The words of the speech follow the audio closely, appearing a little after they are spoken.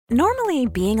Normally,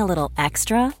 being a little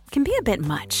extra can be a bit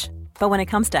much, but when it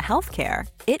comes to healthcare,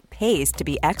 it pays to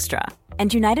be extra.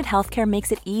 And United Healthcare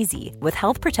makes it easy with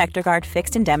Health Protector Guard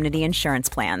fixed indemnity insurance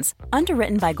plans.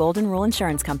 Underwritten by Golden Rule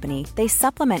Insurance Company, they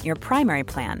supplement your primary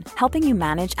plan, helping you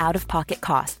manage out-of-pocket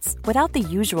costs without the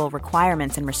usual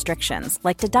requirements and restrictions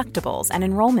like deductibles and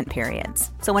enrollment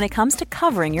periods. So when it comes to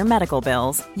covering your medical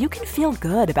bills, you can feel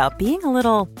good about being a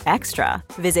little extra.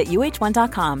 Visit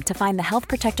uh1.com to find the Health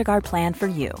Protector Guard plan for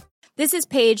you. This is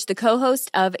Paige, the co-host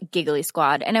of Giggly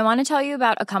Squad, and I want to tell you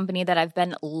about a company that I've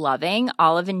been loving,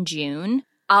 Olive & June.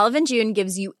 Olive & June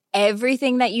gives you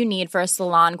everything that you need for a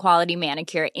salon-quality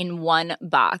manicure in one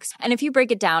box. And if you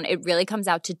break it down, it really comes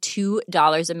out to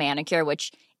 $2 a manicure,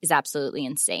 which is absolutely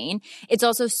insane. It's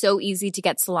also so easy to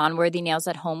get salon-worthy nails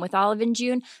at home with Olive &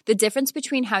 June. The difference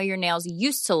between how your nails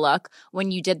used to look when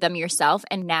you did them yourself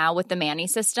and now with the Mani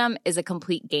system is a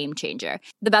complete game changer.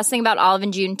 The best thing about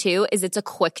Olive & June, too, is it's a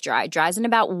quick dry. Dries in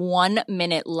about 1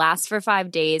 minute, lasts for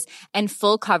 5 days, and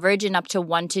full coverage in up to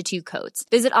 1 to 2 coats.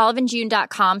 Visit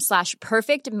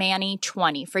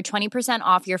oliveandjune.com/perfectmani20 for 20%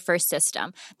 off your first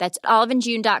system. That's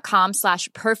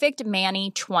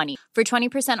oliveandjune.com/perfectmani20 for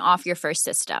 20% off your first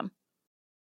system.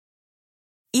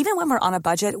 Even when we're on a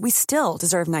budget, we still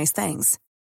deserve nice things.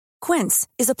 Quince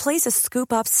is a place to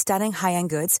scoop up stunning high-end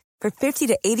goods for 50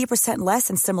 to 80% less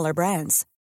than similar brands.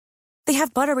 They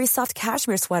have buttery soft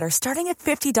cashmere sweaters starting at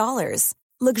 $50,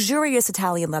 luxurious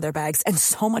Italian leather bags, and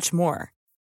so much more.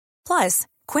 Plus,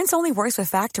 Quince only works with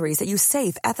factories that use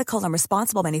safe, ethical, and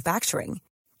responsible manufacturing.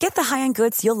 Get the high-end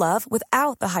goods you'll love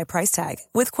without the high price tag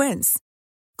with Quince.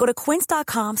 Go to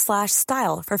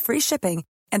quince.com/style for free shipping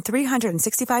and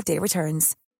 365-day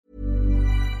returns.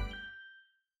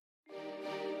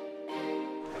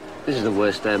 This is the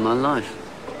worst day of my life.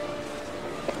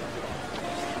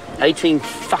 18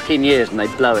 fucking years and they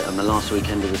blow it on the last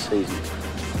weekend of the season.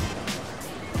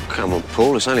 Come on,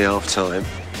 Paul, it's only half time.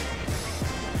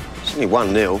 It's only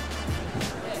 1-0.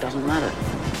 Doesn't matter.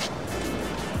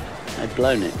 They've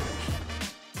blown it.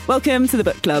 Welcome to the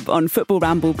Book Club on Football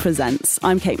Ramble Presents.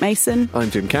 I'm Kate Mason. I'm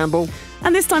Jim Campbell.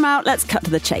 And this time out, let's cut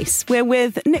to the chase. We're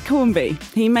with Nick Hornby.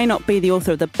 He may not be the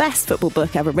author of the best football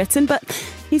book ever written, but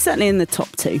he's certainly in the top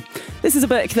 2. This is a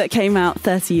book that came out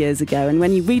 30 years ago, and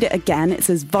when you read it again, it's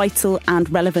as vital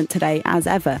and relevant today as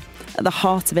ever. At the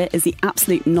heart of it is the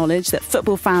absolute knowledge that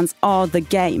football fans are the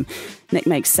game. Nick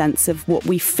makes sense of what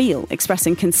we feel,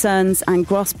 expressing concerns and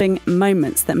grasping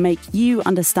moments that make you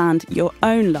understand your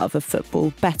own love of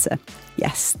football better.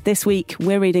 Yes, this week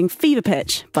we're reading Fever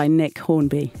Pitch by Nick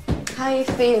Hornby. How are you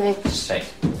feeling? Sick.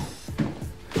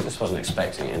 Just wasn't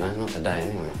expecting it, not today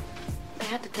anyway. I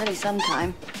had to tell you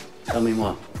sometime. Tell me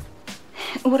what?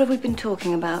 What have we been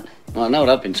talking about? Well, I know what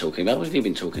I've been talking about. What have you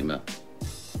been talking about?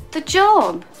 The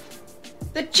job.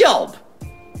 The job? You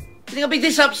think I'll be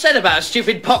this upset about a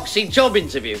stupid poxy job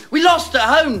interview? We lost at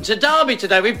home to Derby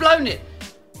today. We've blown it.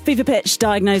 Fever Pitch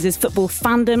diagnoses football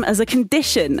fandom as a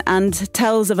condition and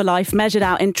tells of a life measured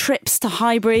out in trips to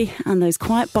Highbury and those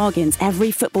quiet bargains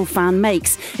every football fan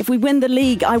makes. If we win the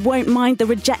league, I won't mind the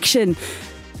rejection.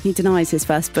 He denies his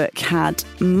first book had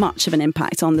much of an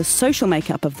impact on the social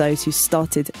makeup of those who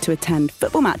started to attend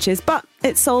football matches, but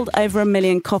it sold over 1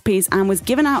 million copies and was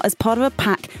given out as part of a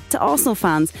pack to Arsenal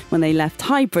fans when they left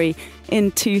Highbury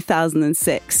in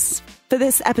 2006. For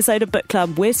this episode of Book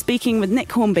Club, we're speaking with Nick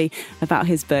Hornby about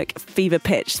his book, Fever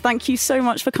Pitch. Thank you so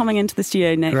much for coming into the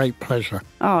studio, Nick. Great pleasure.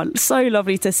 Oh, so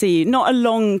lovely to see you. Not a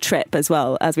long trip as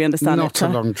well, as we understand it. Not a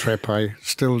long trip. I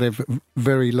still live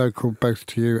very local both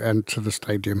to you and to the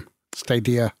stadium.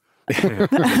 Stadia.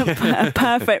 A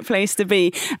perfect place to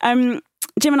be. Jim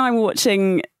and I were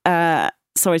watching...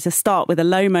 Sorry to start with a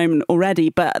low moment already,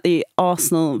 but the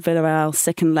Arsenal-Villarreal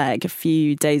second leg a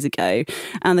few days ago.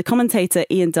 And the commentator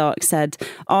Ian Darke said,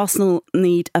 Arsenal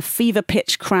need a fever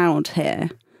pitch crowd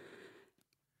here.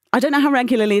 I don't know how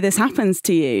regularly this happens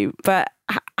to you, but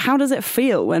how does it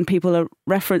feel when people are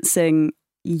referencing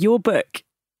your book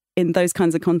in those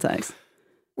kinds of contexts?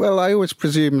 Well, I always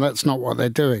presume that's not what they're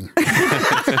doing.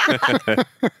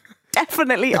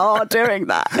 Definitely are doing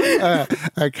that.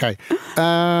 Okay.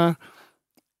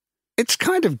 It's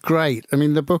kind of great. I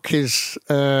mean, the book is,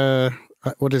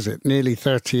 nearly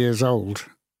 30 years old.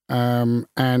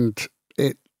 And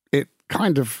it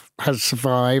kind of has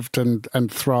survived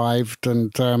and thrived,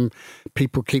 and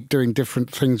people keep doing different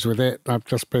things with it. I've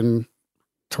just been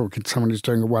talking to someone who's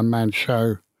doing a one-man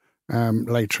show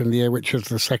later in the year, which is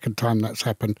the second time that's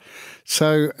happened.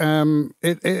 So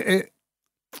it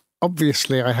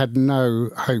obviously I had no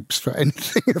hopes for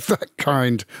anything of that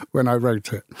kind when I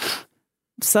wrote it.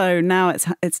 So now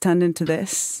it's turned into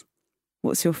this.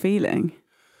 What's your feeling?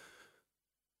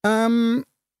 Well,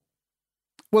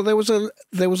 there was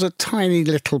a tiny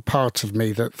little part of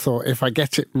me that thought if I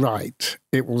get it right,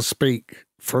 it will speak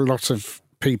for a lot of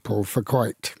people for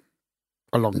quite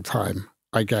a long time,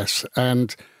 I guess.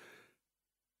 And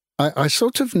I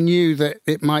sort of knew that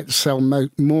it might sell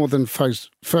more than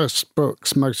most first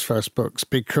books,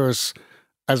 because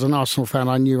as an Arsenal fan,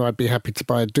 I knew I'd be happy to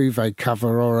buy a duvet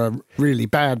cover or a really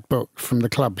bad book from the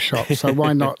club shop. So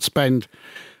why not spend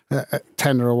a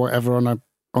tenner or whatever on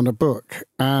a book?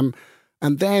 And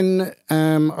then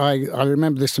I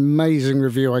remember this amazing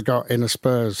review I got in a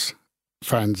Spurs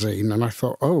fanzine, and I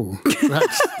thought, oh,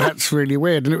 that's really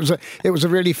weird. And it was a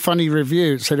really funny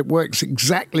review. It said it works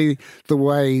exactly the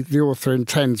way the author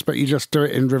intends, but you just do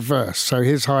it in reverse. So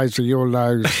his highs are your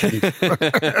lows.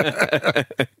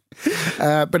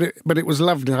 But it was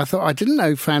lovely. I thought, I didn't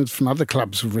know fans from other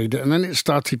clubs would read it, and then it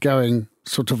started going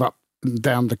sort of up and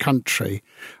down the country,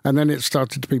 and then it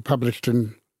started to be published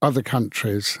in other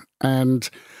countries. And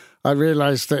I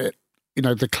realised that,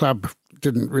 the club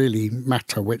didn't really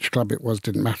matter. Which club it was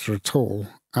didn't matter at all.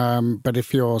 But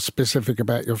if you're specific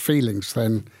about your feelings,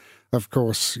 then, of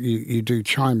course, you do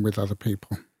chime with other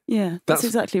people. Yeah, that's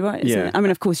exactly right, isn't it? I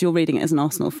mean, of course, you're reading it as an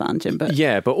Arsenal fan, Jim, but...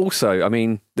 Yeah, but also, I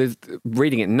mean,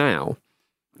 reading it now,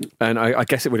 and I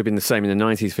guess it would have been the same in the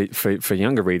 90s for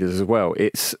younger readers as well,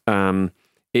 it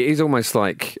is almost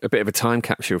like a bit of a time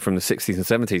capsule from the 60s and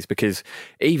 70s, because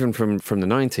even from the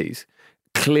 90s,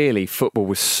 clearly football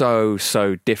was so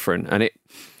different, and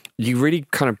you really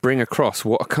kind of bring across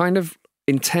what a kind of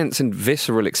intense and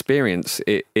visceral experience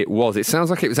it was. It sounds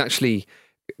like it was actually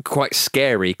quite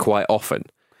scary quite often.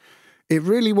 It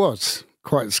really was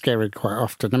quite scary quite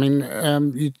often. I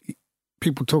mean,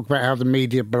 people talk about how the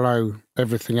media blow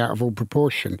everything out of all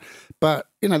proportion. But,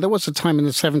 there was a time in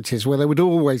the 70s where there would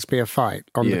always be a fight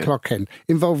on the clock end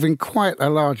involving quite a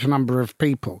large number of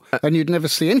people. And you'd never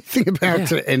see anything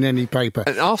about it in any paper.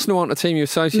 And Arsenal aren't a team you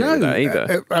associate with that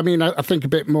either. I mean, I think a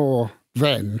bit more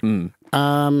then.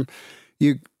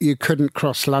 You couldn't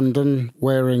cross London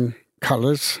wearing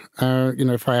colours.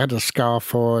 If I had a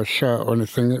scarf or a shirt or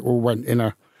anything, it all went in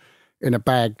a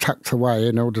bag tucked away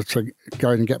in order to go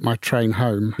and get my train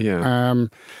home. Yeah.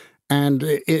 And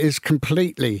it is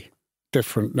completely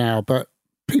different now, but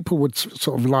people would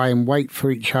sort of lie in wait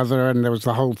for each other, and there was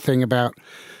the whole thing about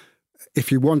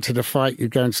if you wanted a fight,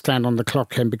 you'd go and stand on the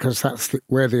clock end because that's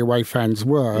where the away fans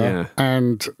were. Yeah.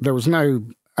 And there was no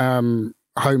home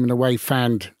and away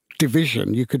fan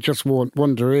division. You could just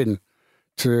wander in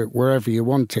to wherever you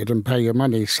wanted and pay your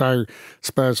money. So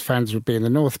Spurs fans would be in the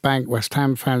North Bank, West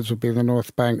Ham fans would be in the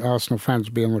North Bank, Arsenal fans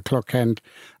would be on the clock end.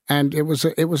 And it was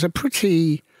a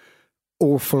pretty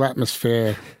awful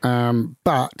atmosphere,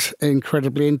 but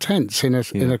incredibly intense in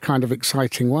a kind of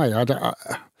exciting way.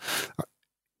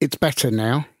 It's better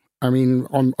now. I mean,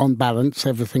 on balance,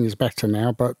 everything is better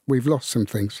now, but we've lost some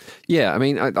things. Yeah, I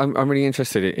mean, I'm really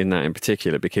interested in that in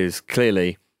particular, because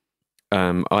clearly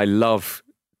I love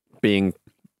being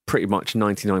pretty much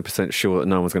 99% sure that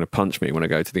no one's going to punch me when I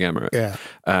go to the Emirates. Yeah.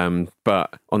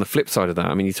 But on the flip side of that,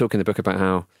 I mean, you talk in the book about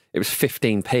how it was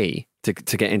 15p to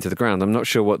get into the ground. I'm not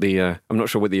sure what the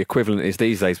equivalent is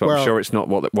these days, but I'm sure it's not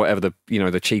whatever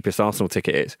the cheapest Arsenal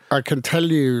ticket is. I can tell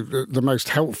you the most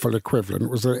helpful equivalent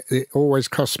was that it always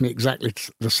cost me exactly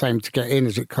the same to get in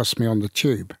as it cost me on the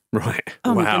tube. Right.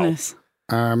 Oh, wow. My goodness.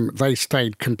 They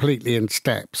stayed completely in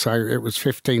step. So it was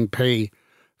 15p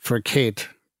for a kid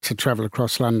to travel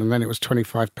across London, then it was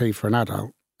 25p for an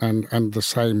adult, and the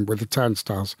same with the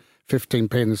turnstiles.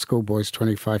 15p in the schoolboys,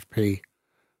 25p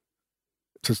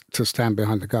to stand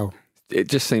behind the goal. It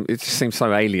just seems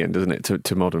so alien, doesn't it,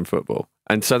 to modern football?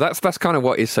 And so that's kind of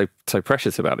what is so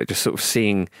precious about it. Just sort of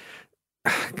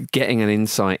getting an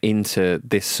insight into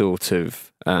this sort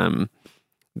of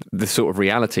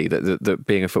reality that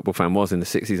being a football fan was in the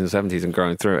 60s and 70s and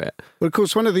growing through it. Well, of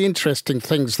course, one of the interesting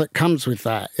things that comes with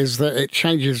that is that it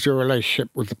changes your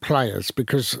relationship with the players,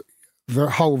 because the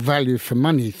whole value for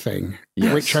money thing,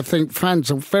 which I think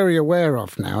fans are very aware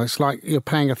of now. It's like you're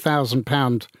paying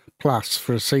 £1,000 plus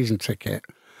for a season ticket.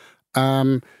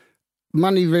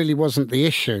 Money really wasn't the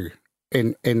issue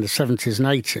in the 70s and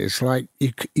 80s. Like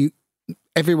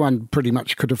everyone pretty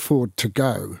much could afford to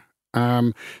go.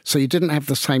 So you didn't have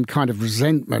the same kind of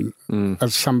resentment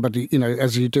as somebody,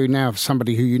 as you do now, of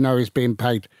somebody who is being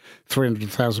paid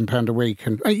 £300,000 a week.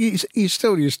 And you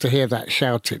still used to hear that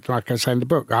shouted, like I say in the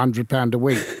book, £100 a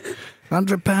week.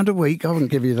 £100 a week, I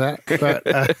wouldn't give you that. But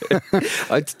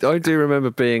I do remember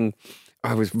being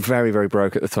I was very, very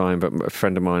broke at the time, but a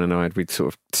friend of mine and we'd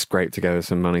sort of scraped together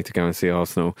some money to go and see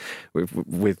Arsenal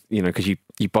with because you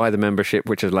buy the membership,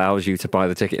 which allows you to buy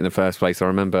the ticket in the first place. I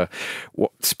remember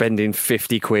spending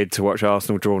 50 quid to watch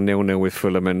Arsenal draw 0-0 with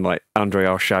Fulham, and like Andrei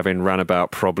Arshavin ran about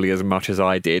probably as much as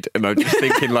I did. And I'm just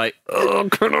thinking like, oh,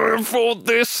 can I afford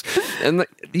this? And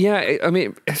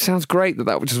it sounds great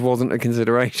that just wasn't a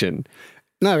consideration.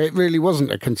 No, it really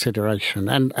wasn't a consideration.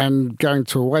 And going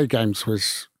to away games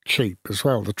was cheap as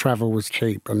well. The travel was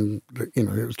cheap, and it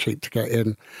was cheap to get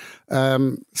in.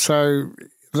 So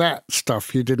that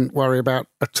stuff you didn't worry about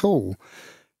at all.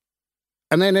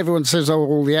 And then everyone says, "Oh,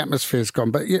 all the atmosphere's gone."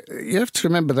 But you have to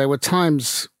remember there were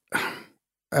times.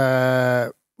 I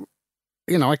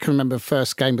can remember the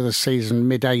first game of the season,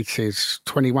 mid-80s,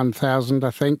 21,000,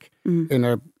 I think, in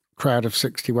a crowd of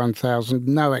 61,000.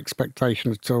 No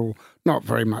expectation at all. Not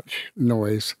very much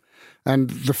noise.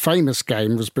 And the famous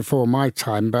game was before my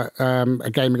time, but a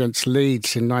game against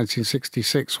Leeds in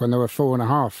 1966 when there were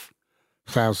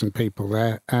 4,500 people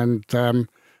there, and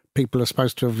people are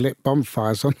supposed to have lit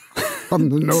bonfires on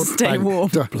the North Bank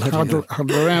to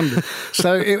huddle around it.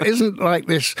 So it isn't like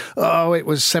this, it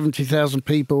was 70,000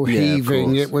 people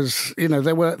heaving. It was,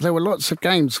 there were lots of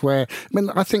games where,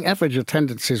 I think average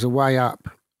attendances are way up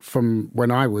from when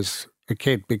I was a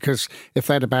kid, because if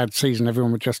they had a bad season,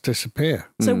 everyone would just disappear.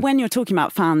 So when you're talking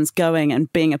about fans going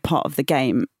and being a part of the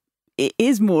game, it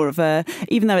is more of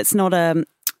even though it's not a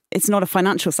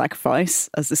financial sacrifice,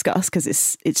 as discussed, because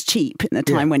it's cheap in the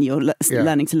time when you're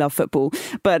learning to love football.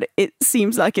 But it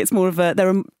seems like it's more of there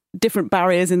are different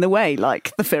barriers in the way,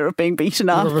 like the fear of being beaten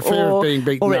up, or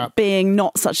it being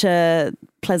not such a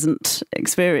pleasant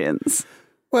experience.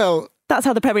 Well, that's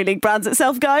how the Premier League brands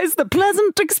itself, guys. The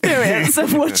pleasant experience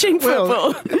of watching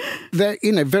football.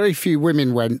 Very few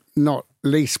women went, not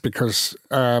least because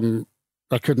I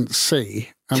couldn't see.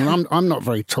 I'm not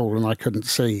very tall, and I couldn't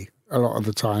see a lot of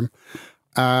the time.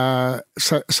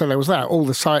 So there was that. All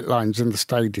the sight lines in the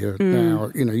stadium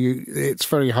now, it's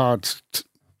very hard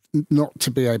not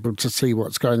to be able to see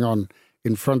what's going on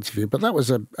in front of you. But that was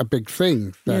a big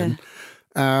thing then.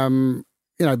 Yeah.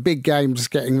 Big games,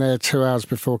 getting there 2 hours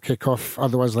before kick-off.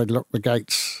 Otherwise, they'd lock the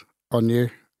gates on you.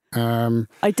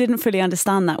 I didn't fully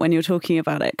understand that when you were talking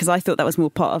about it, because I thought that was more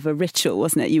part of a ritual,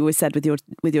 wasn't it? You always said with your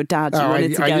dad, you wanted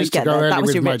to go and get there. That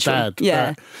was your ritual. Dad,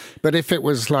 yeah. But if it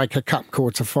was like a cup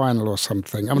quarter final or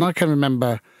something, I can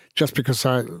remember, just because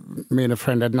me and a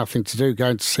friend had nothing to do,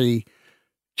 going to see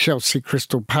Chelsea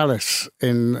Crystal Palace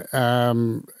in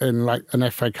like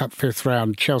an FA Cup fifth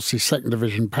round. Chelsea second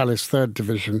division, Palace third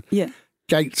division. Yeah.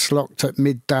 Gates locked at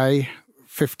midday.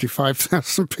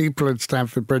 55,000 people in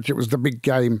Stamford Bridge. It was the big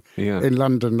game in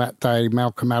London that day.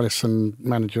 Malcolm Allison,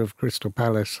 manager of Crystal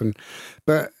Palace,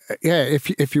 but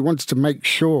if you wanted to make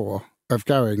sure of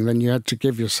going, then you had to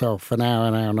give yourself an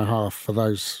hour and a half for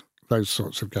those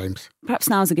sorts of games. Perhaps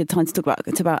now is a good time to talk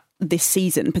about this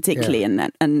season, particularly, and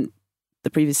the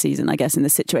previous season, I guess, in the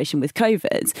situation with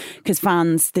COVID, because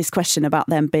fans, this question about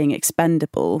them being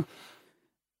expendable,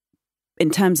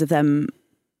 in terms of them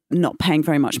not paying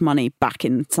very much money back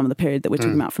in some of the period that we're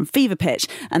talking about from Fever Pitch,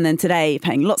 and then today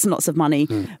paying lots and lots of money,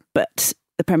 but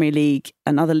the Premier League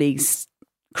and other leagues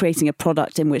creating a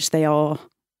product in which they are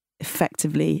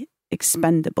effectively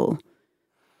expendable.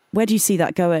 Where do you see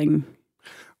that going?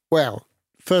 Well,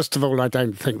 first of all, I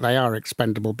don't think they are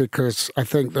expendable, because I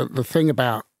think that the thing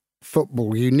about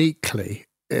football uniquely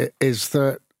is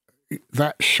that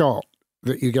shot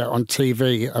that you get on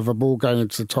TV of a ball going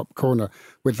into the top corner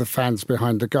with the fans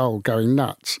behind the goal going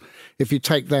nuts. If you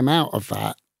take them out of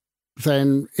that,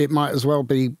 then it might as well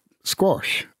be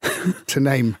squash, to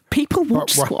name. People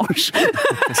watch squash.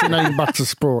 To name but a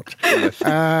sport.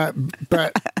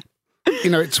 But,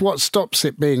 it's what stops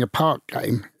it being a park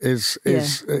game is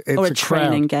it's or a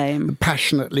training game.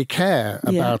 Passionately care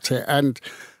about it. And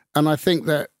I think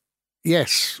that,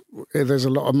 yes, there's a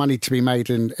lot of money to be made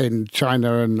in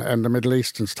China and the Middle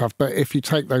East and stuff. But if you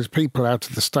take those people out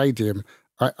of the stadium,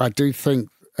 I do think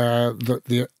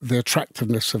that the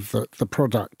attractiveness of the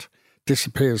product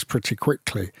disappears pretty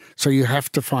quickly. So you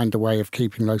have to find a way of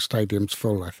keeping those stadiums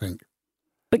full, I think.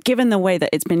 But given the way that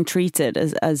it's been treated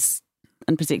as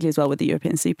and particularly as well with the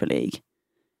European Super League,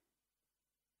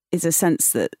 is a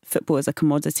sense that football as a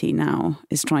commodity now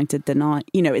is trying to deny,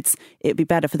 it'd be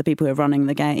better for the people who are running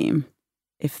the game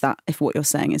if what you're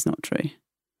saying is not true.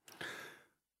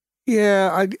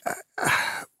 Yeah,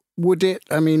 would it?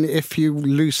 I mean, if you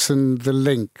weaken the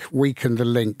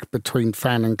link between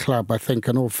fan and club, I think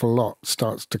an awful lot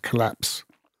starts to collapse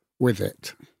with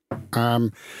it.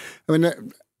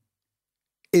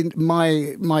 In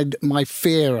my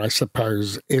fear, I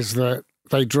suppose, is that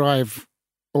they drive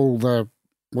all the,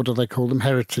 what do they call them?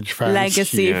 Heritage fans.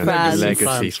 Legacy fans.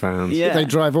 Legacy fans. Yeah. They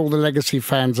drive all the legacy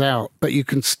fans out, but you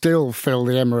can still fill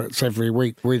the Emirates every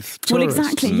week with tourists. Well,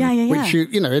 exactly. Yeah. Which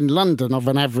in London of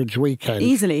an average weekend.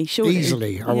 Easily,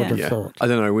 surely. I would have thought. I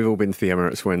don't know. We've all been to the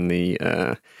Emirates when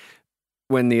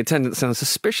the attendance sounds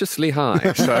suspiciously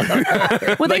high. So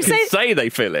well, they can say they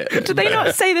fill it. Do they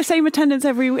not say the same attendance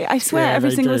every week? I swear,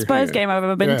 every single Spurs game I've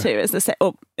ever been to is the same.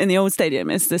 In the old stadium,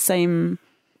 it's the same.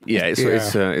 Yeah, it's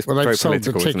well, very they've sold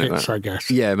political, the tickets, isn't it? I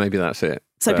guess. Yeah, maybe that's it.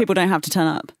 So people don't have to turn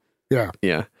up.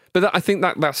 Yeah. But I think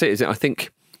that's it, isn't it? I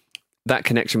think that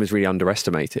connection was really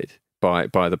underestimated by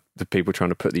the people trying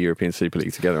to put the European Super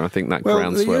League together. I think that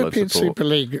groundswell of support. The European Super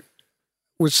League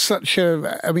was such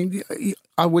a... I mean,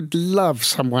 I would love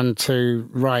someone to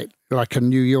write like a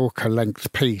New Yorker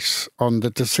length piece on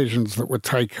the decisions that were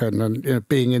taken and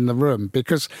being in the room,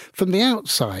 because from the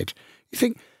outside, you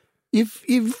think...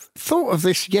 You've thought of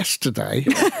this yesterday,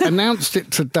 announced it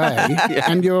today,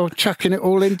 and you're chucking it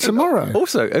all in tomorrow.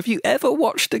 Also, have you ever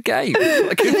watched a game?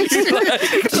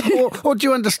 Or do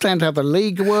you understand how the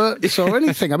league works or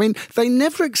anything? I mean, they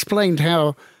never explained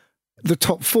how the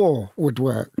top four would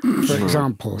work, for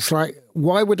example. It's like,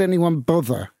 why would anyone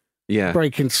bother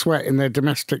breaking sweat in their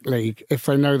domestic league if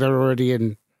they know they're already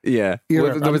in... Yeah,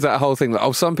 well, there was that whole thing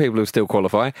that, some people will still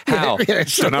qualify. How?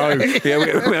 Don't know. Yeah,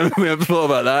 we haven't thought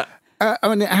about that. I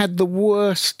mean, it had the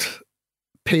worst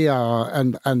PR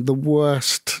and the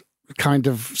worst kind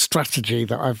of strategy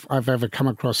that I've ever come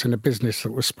across in a business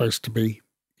that was supposed to be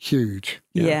huge.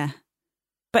 Yeah.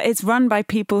 But it's run by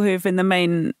people who've in the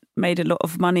main made a lot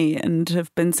of money and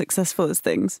have been successful as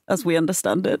things, as we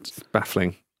understand it. It's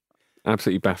baffling.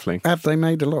 Absolutely baffling. Have they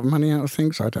made a lot of money out of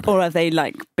things? I don't know. Or have they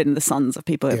been the sons of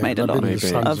people who've made a lot of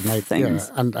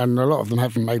things? Yeah, and a lot of them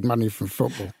haven't made money from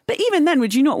football. But even then,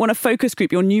 would you not want to focus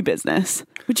group your new business?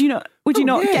 Would you not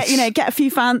get a few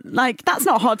fans? Like, that's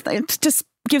not a hard thing. Just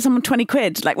give someone 20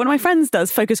 quid. Like, one of my friends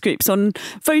does focus groups on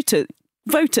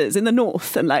voters in the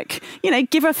north, and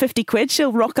give her 50 quid,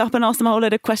 she'll rock up and ask them a whole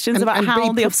load of questions about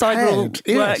how the offside rule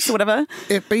works or whatever.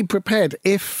 Be prepared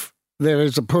if there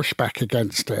is a pushback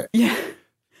against it. Yeah.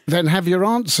 Then have your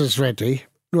answers ready.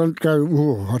 Don't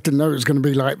go, I didn't know it was going to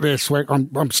be like this.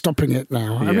 I'm stopping it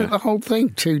now. Yeah. I mean, the whole thing,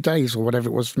 2 days or whatever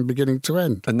it was from beginning to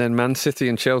end. And then Man City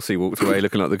and Chelsea walked away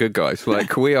looking like the good guys.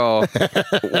 Like, we are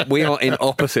in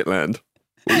opposite land.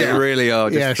 We really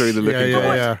are just through the looking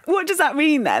glass. What does that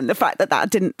mean then? The fact that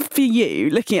didn't, for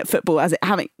you, looking at football as it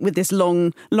having with this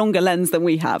longer lens than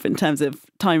we have in terms of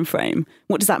time frame,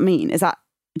 what does that mean?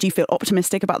 Do you feel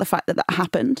optimistic about the fact that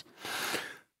happened?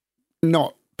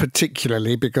 Not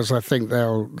particularly, because I think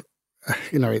they'll,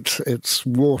 it's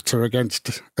water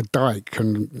against a dike,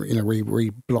 and we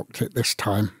blocked it this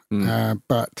time.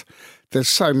 But there's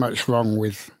so much wrong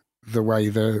with the way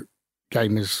the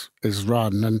game is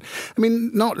run, and I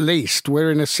mean, not least,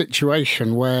 we're in a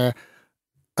situation where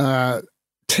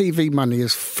TV money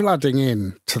is flooding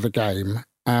in to the game,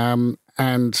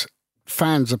 and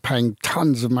fans are paying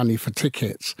tons of money for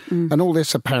tickets, and all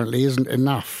this apparently isn't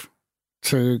enough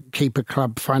to keep a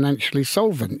club financially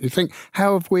solvent. You think,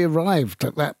 how have we arrived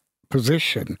at that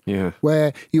position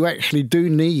where you actually do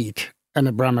need an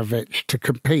Abramovich to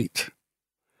compete?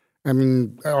 I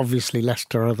mean, obviously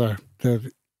Leicester are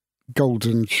the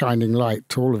golden shining light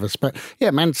to all of us, but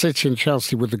Man City and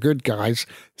Chelsea were the good guys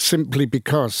simply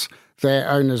because their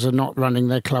owners are not running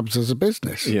their clubs as a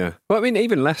business. Yeah. Well, I mean,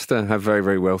 even Leicester have very,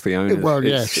 very wealthy owners. Well,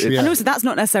 yes. And also, that's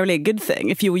not necessarily a good thing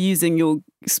if you were using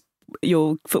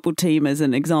your football team as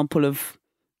an example of,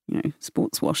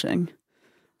 sports washing.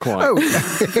 Quite. Oh.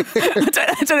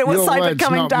 I don't know what side they're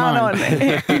coming down on.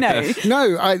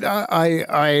 No,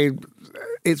 I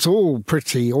it's all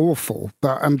pretty awful,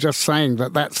 but I'm just saying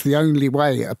that that's the only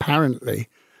way, apparently,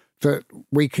 that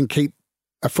we can keep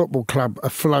a football club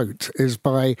afloat is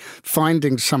by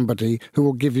finding somebody who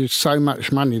will give you so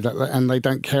much money and they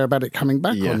don't care about it coming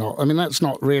back or not. I mean, that's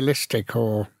not realistic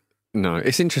or... No,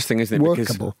 it's interesting, isn't it?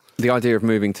 Workable. Because the idea of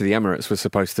moving to the Emirates was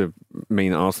supposed to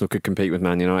mean that Arsenal could compete with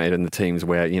Man United and the teams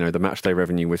where, the matchday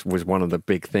revenue was one of the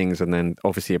big things. And then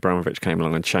obviously Abramovich came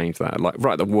along and changed that, like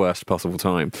right at the worst possible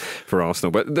time for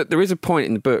Arsenal. But there is a point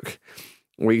in the book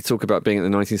where you talk about being at the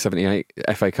 1978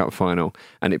 FA Cup final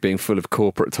and it being full of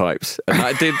corporate types. And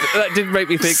that did make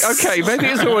me think, okay, maybe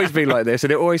it's always been like this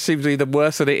and it always seems to be the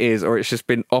worse that it is, or it's just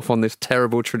been off on this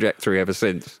terrible trajectory ever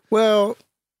since. Well,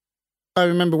 I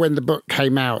remember when the book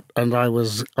came out and I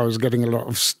was getting a lot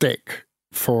of stick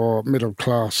for middle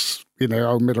class,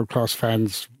 middle class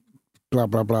fans, blah,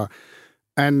 blah, blah.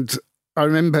 And I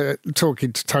remember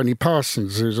talking to Tony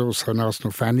Parsons, who's also an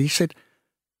Arsenal fan. He said,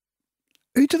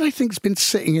 Who do they think's been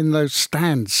sitting in those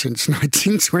stands since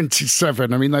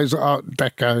 1927? I mean, those Art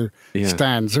Deco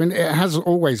stands. I mean, it has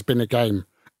always been a game,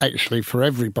 actually, for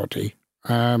everybody.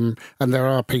 And there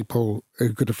are people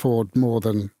who could afford more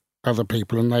than other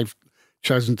people, and they've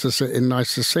chosen to sit in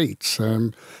nicer seats.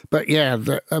 But yeah,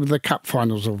 the cup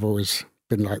finals have always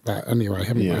been like that anyway,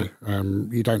 haven't they?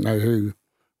 You don't know who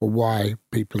or why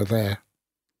people are there.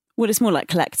 Well, it's more like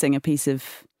collecting a piece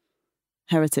of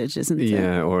heritage, isn't it?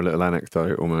 Yeah, or a little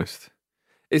anecdote almost.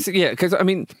 It's because I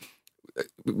mean,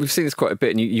 we've seen this quite a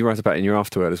bit, and you write about it in your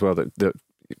afterword as well, that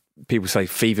people say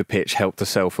fever pitch helped to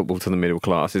sell football to the middle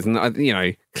classes, and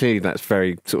clearly that's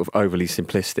very sort of overly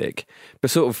simplistic. But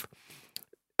sort of,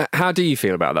 how do you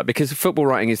feel about that? Because football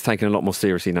writing is taken a lot more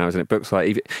seriously now, isn't it? Books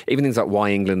like even things like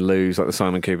Why England Lose, like the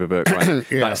Simon Cooper book,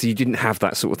 right? So you didn't have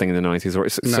that sort of thing in the 90s, or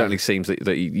it certainly seems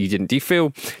that you didn't. Do you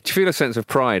feel a sense of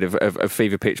pride of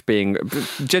fever pitch being a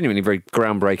genuinely very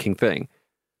groundbreaking thing?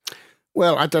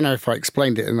 Well, I don't know if I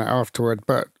explained it in that afterward,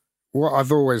 but what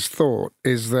I've always thought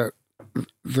is that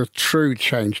the true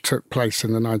change took place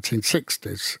in the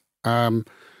 1960s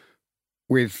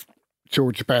with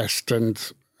George Best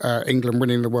and England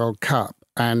winning the World Cup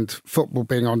and football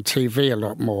being on TV a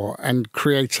lot more and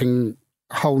creating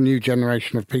a whole new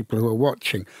generation of people who are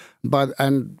watching.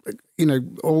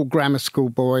 All grammar school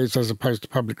boys as opposed to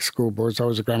public school boys. I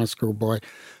was a grammar school boy.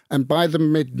 And by the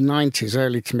mid-90s,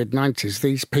 early to mid-90s,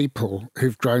 these people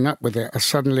who've grown up with it are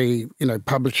suddenly,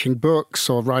 publishing books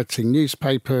or writing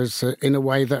newspapers in a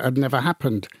way that had never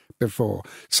happened before.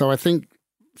 So I think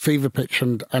Fever Pitch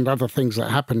and other things that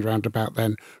happened round about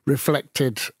then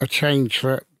reflected a change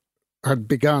that had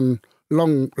begun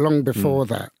long before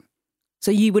that.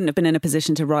 So you wouldn't have been in a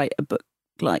position to write a book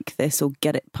like this or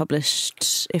get it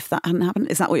published if that hadn't happened?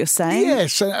 Is that what you're saying?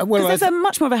 Yes. There's a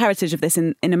much more of a heritage of this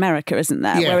in America, isn't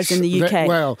there? Yes, whereas in the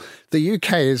UK... the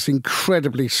UK is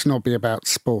incredibly snobby about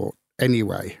sport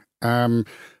anyway. The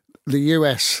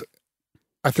US,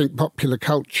 I think popular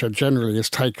culture generally is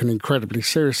taken incredibly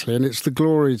seriously, and it's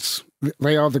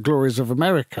they are the glories of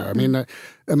America. I mean,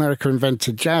 America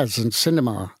invented jazz and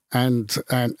cinema and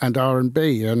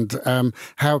R&B, and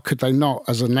how could they not,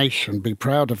 as a nation, be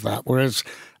proud of that? Whereas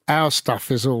our stuff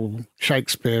is all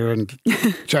Shakespeare and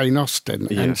Jane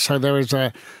Austen, and so there is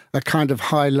a kind of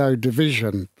high-low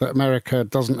division that America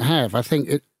doesn't have. I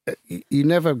think you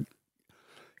never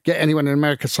get anyone in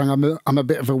America saying, I'm a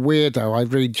bit of a weirdo, I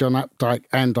read John Updike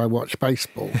and I watch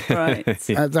baseball. Right.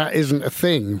 That isn't a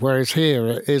thing, whereas here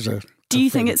it is a Do you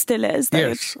think it still is? Though?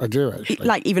 Yes, I do, actually.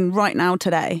 Like even right now,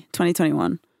 today,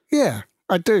 2021? Yeah,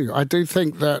 I do. I do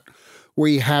think that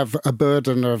we have a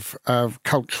burden of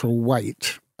cultural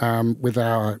weight with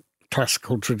our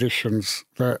classical traditions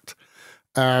that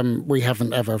we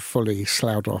haven't ever fully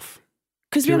sloughed off.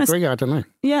 Do you agree? I don't know.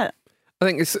 Yeah. I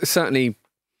think it's certainly...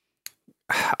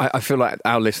 I feel like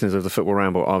our listeners of the Football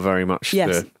Ramble are very much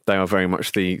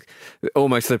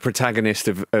almost the protagonist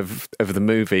of the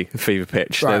movie Fever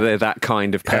Pitch. Right. They're that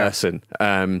kind of person.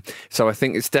 So I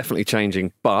think it's definitely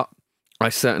changing, but I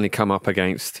certainly come up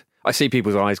against... I see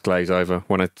people's eyes glaze over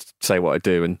when I say what I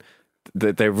do, and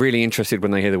they're really interested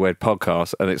when they hear the word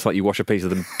podcast, and it's like you watch a piece of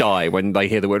them die when they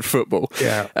hear the word football.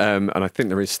 Yeah. And I think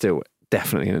there is still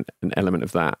definitely an element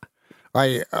of that.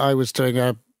 I was doing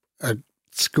a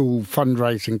school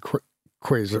fundraising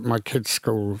quiz at my kids'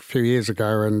 school a few years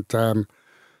ago, and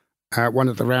one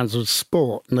of the rounds was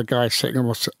sport, and the guy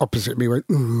sitting opposite me went,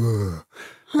 "Ooh,"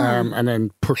 and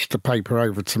then pushed the paper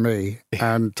over to me,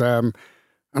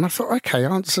 and I thought, okay,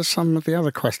 answer some of the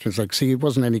other questions. Like, see, he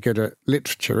wasn't any good at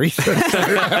literature either,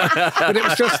 but it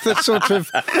was just the sort of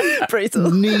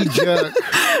knee-jerk.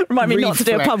 Remind me not to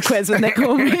do a pub quiz when they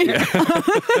call me.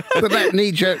 But that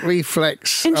knee-jerk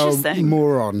reflex,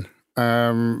 moron.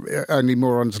 Only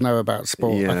morons know about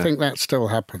sport. Yeah. I think that still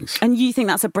happens. And you think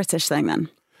that's a British thing then?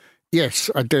 Yes,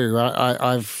 I do.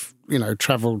 I've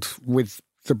travelled with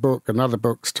the book and other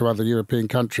books to other European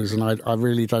countries, and I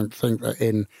really don't think that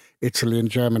in Italy and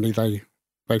Germany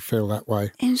they feel that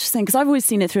way. Interesting, because I've always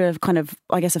seen it through a kind of,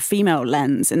 I guess, a female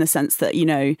lens, in the sense that,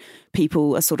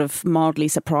 people are sort of mildly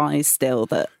surprised still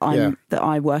that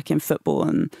I work in football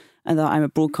and that I'm a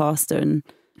broadcaster,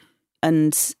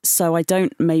 and so I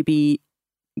don't maybe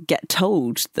get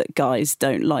told that guys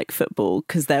don't like football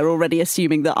because they're already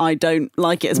assuming that I don't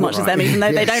like it as much as them, even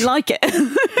though they don't like it.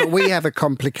 But we have a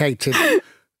complicated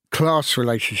class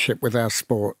relationship with our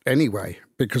sport anyway,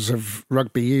 because of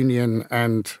rugby union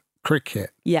and cricket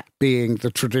being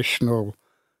the traditional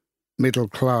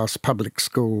middle-class public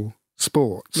school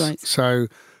sports. Right. So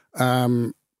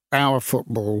our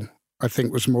football, I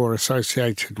think, was more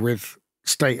associated with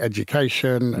state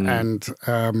education and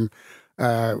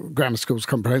grammar schools,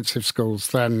 comprehensive schools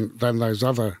than those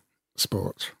other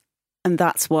sports. And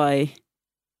that's why...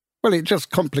 Well, it just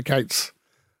complicates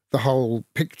the whole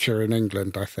picture in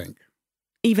England, I think.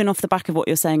 Even off the back of what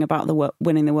you're saying about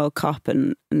winning the World Cup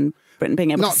and Britain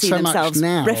being able Not to see so themselves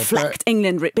much now,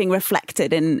 England being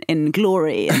reflected in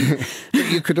glory.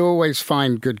 But you could always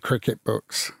find good cricket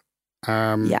books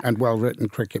and well-written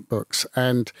cricket books.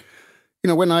 And, you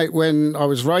know, when I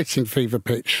was writing Fever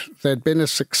Pitch, there'd been a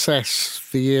success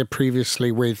the year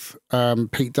previously with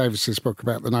Pete Davis's book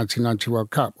about the 1990 World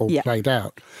Cup, all played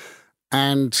out.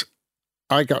 And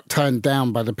I got turned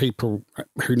down by the people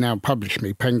who now publish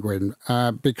me, Penguin,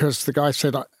 because the guy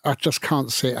said, I just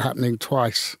can't see it happening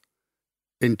twice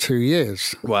in 2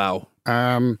 years. Wow.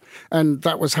 And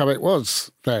that was how it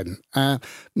was then.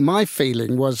 My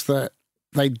feeling was that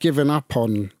they'd given up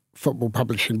on football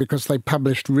publishing because they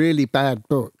published really bad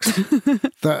books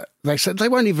that they said they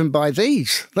won't even buy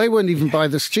these. They won't even buy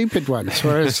the stupid ones.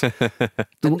 Whereas,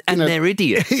 and they're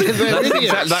idiots. They're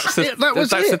idiots. That's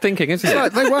the thinking, isn't it?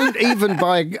 Right, they won't even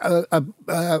buy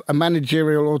a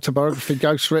managerial autobiography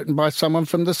ghostwritten by someone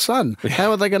from The Sun. How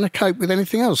are they going to cope with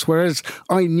anything else? Whereas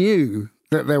I knew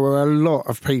that there were a lot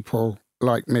of people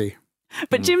like me.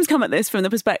 But Jim's come at this from the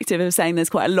perspective of saying there's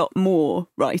quite a lot more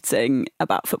writing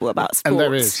about football, about sports. And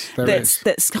there is.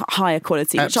 That's higher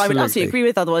quality, which Absolutely. I would absolutely agree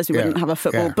with. Otherwise, we wouldn't have a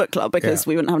football book club because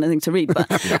we wouldn't have anything to read. But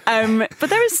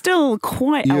there is still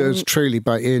quite Yours truly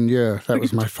by Ian Ure. That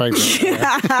was my favourite. he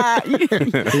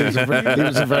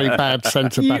was a very bad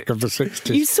centre-back of the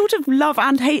 60s. You sort of love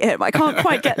and hate him. I can't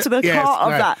quite get to the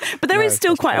heart of that. But there is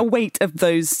still quite a weight of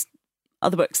those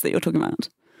other books that you're talking about.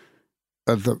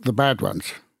 The bad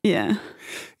ones. Yeah.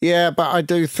 Yeah, but I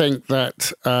do think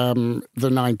that the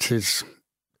 90s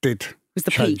did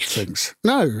change things.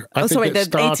 No, I think the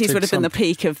 80s would have been the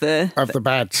peak of the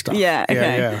bad stuff. Yeah,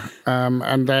 okay. Yeah.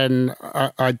 And then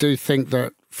I do think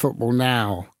that football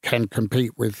now can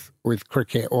compete with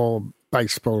cricket or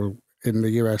baseball in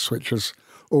the US, which has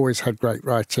always had great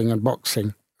writing, and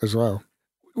boxing as well.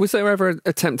 Was there ever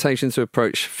a temptation to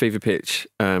approach Fever Pitch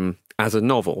as a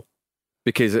novel?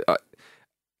 Because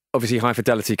obviously High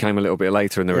Fidelity came a little bit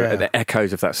later, and there were the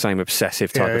echoes of that same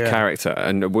obsessive type of character.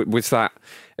 And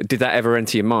did that ever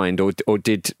enter your mind, or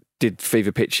did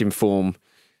Fever Pitch inform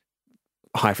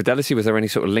High Fidelity? Was there any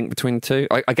sort of link between the two?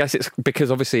 I guess it's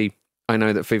because obviously I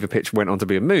know that Fever Pitch went on to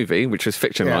be a movie, which was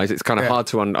fictionalised. It's kind of hard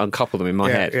to uncouple them in my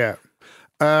head. Yeah.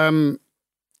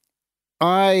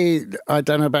 I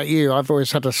don't know about you. I've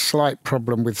always had a slight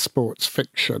problem with sports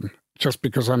fiction, just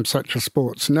because I'm such a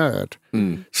sports nerd.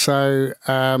 So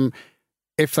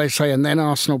if they say, and then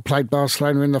Arsenal played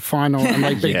Barcelona in the final and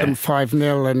they beat them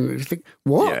 5-0, and you think,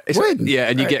 what? When? Yeah,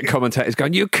 and you get commentators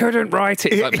going, you couldn't write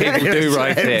it. Like people do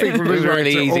write it. People do write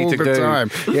really it easy all to the do. time.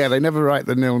 Yeah, they never write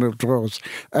the 0-0 draws.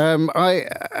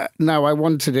 I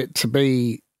wanted it to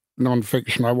be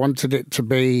non-fiction. I wanted it to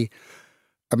be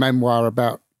a memoir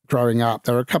about growing up.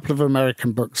 There were a couple of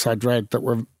American books I'd read that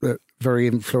were very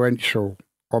influential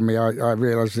on me. I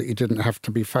realised that you didn't have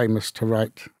to be famous to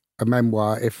write a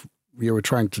memoir if you were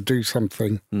trying to do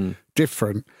something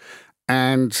different.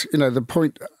 And, you know, the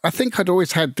point, I think I'd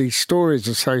always had these stories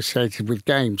associated with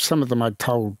games. Some of them I'd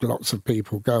told lots of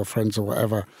people, girlfriends or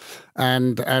whatever,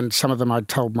 and some of them I'd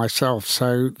told myself.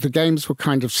 So the games were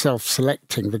kind of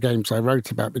self-selecting, the games I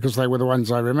wrote about, because they were the ones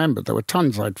I remembered. There were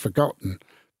tons I'd forgotten.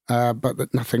 But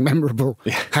that nothing memorable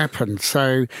happened.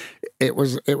 So it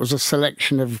was a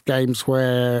selection of games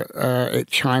where it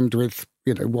chimed with,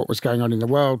 you know, what was going on in the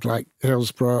world, like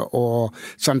Hillsborough, or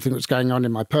something that was going on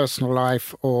in my personal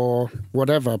life, or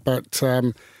whatever. But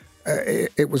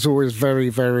it was always very,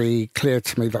 very clear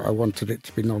to me that I wanted it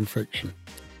to be non-fiction.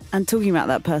 And talking about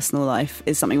that personal life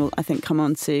is something we'll, I think, come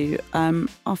on to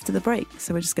after the break.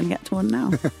 So we're just going to get to one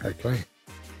now. Okay.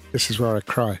 This is where I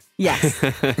cry. Yes.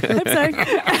 I hope so.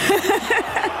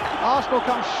 Arsenal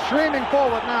come streaming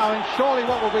forward now, and surely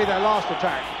what will be their last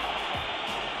attack.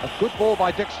 A good ball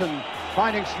by Dixon,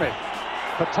 finding Smith.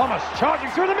 For Thomas, charging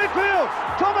through the midfield.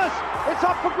 Thomas, it's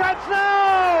up for grabs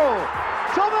now.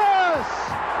 Thomas,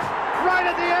 right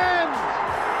at the end.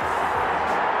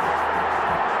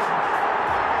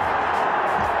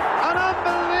 An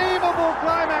unbelievable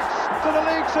climax to the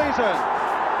league season.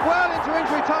 Well into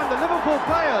injury time, the Liverpool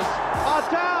players are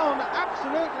down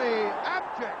absolutely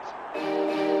abject.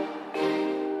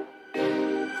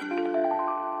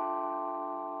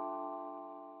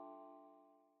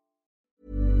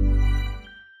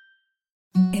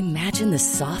 Imagine the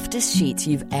softest sheets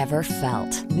you've ever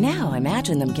felt. Now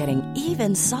imagine them getting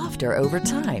even softer over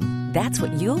time. That's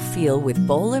what you'll feel with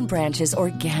Boll & Branch's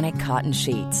organic cotton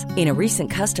sheets. In a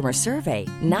recent customer survey,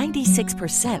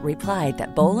 96% replied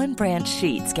that Boll & Branch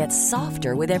sheets get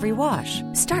softer with every wash.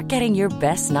 Start getting your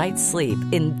best night's sleep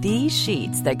in these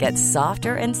sheets that get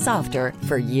softer and softer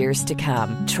for years to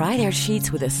come. Try their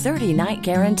sheets with a 30-night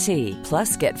guarantee.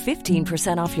 Plus, get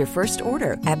 15% off your first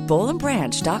order at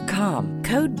bollandbranch.com.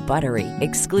 Code BUTTERY.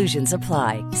 Exclusions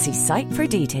apply. See site for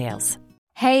details.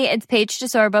 Hey, it's Paige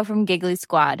DeSorbo from Giggly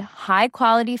Squad. High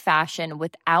quality fashion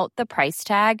without the price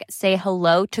tag. Say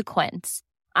hello to Quince.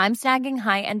 I'm snagging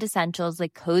high-end essentials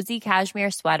like cozy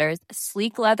cashmere sweaters,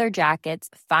 sleek leather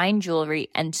jackets, fine jewelry,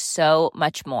 and so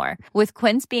much more. With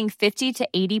Quince being 50 to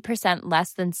 80%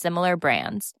 less than similar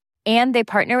brands. And they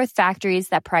partner with factories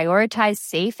that prioritize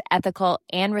safe, ethical,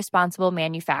 and responsible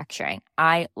manufacturing.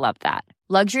 I love that.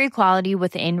 Luxury quality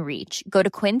within reach. Go to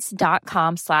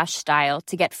quince.com/style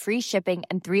to get free shipping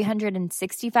and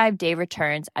 365-day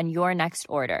returns on your next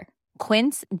order.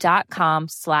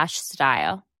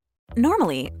 Quince.com/style.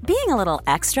 Normally, being a little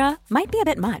extra might be a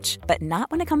bit much, but not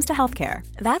when it comes to healthcare.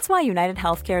 That's why United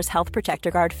Healthcare's Health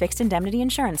Protector Guard fixed indemnity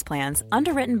insurance plans,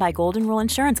 underwritten by Golden Rule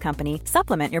Insurance Company,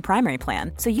 supplement your primary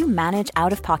plan so you manage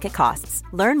out-of-pocket costs.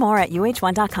 Learn more at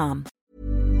uh1.com.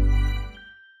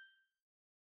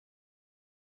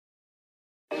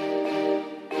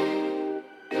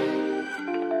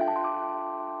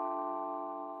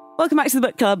 Welcome back to the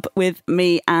Book Club with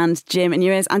me and Jim and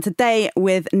Ewers, and today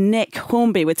with Nick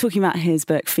Hornby. We're talking about his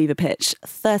book Fever Pitch,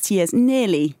 30 years,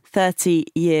 nearly 30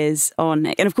 years on,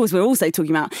 Nick. And of course, we're also talking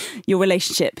about your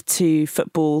relationship to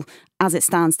football as it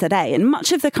stands today. And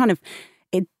much of the kind of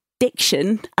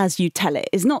addiction, as you tell it,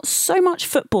 is not so much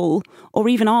football or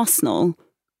even Arsenal.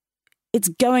 It's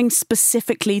going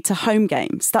specifically to home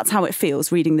games. That's how it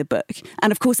feels reading the book.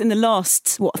 And of course, in the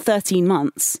last, 13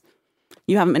 months,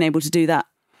 you haven't been able to do that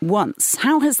once.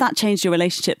 How has that changed your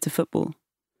relationship to football?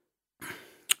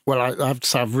 Well, I have to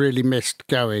say I've really missed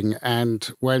going. And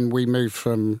when we moved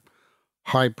from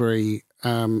Highbury,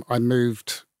 I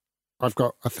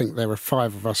think there were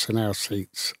 5 of us in our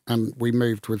seats, and we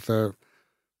moved with the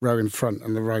row in front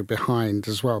and the row behind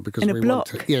as well, because in a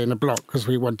block, because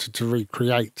we wanted to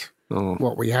recreate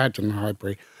what we had in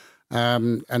Highbury.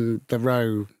 And the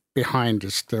row behind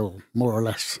is still more or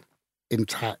less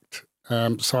intact.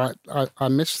 So I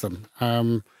miss them.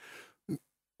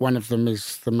 One of them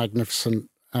is the magnificent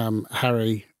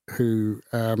Harry, who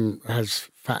has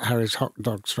Fat Harry's hot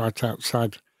dogs right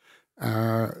outside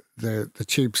the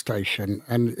tube station,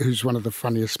 and who's one of the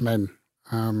funniest men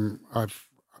I've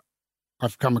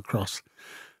come across.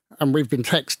 And we've been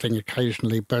texting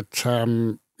occasionally, but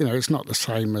it's not the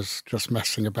same as just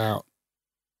messing about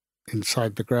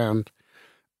inside the ground.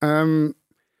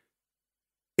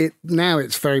 Now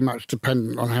it's very much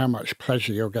dependent on how much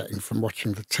pleasure you're getting from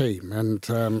watching the team. And,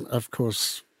 of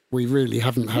course, we really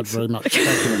haven't had very much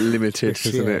pleasure. Limited,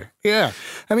 isn't it? Yeah.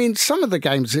 I mean, some of the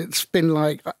games, it's been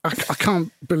like, I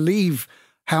can't believe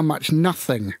how much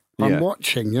nothing I'm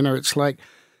watching. It's like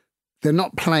they're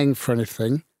not playing for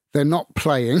anything. They're not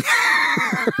playing.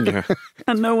 Yeah.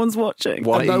 And no one's watching.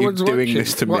 Why are you doing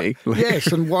this to me? Yes,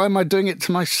 and why am I doing it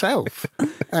to myself?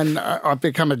 And I've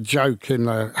become a joke in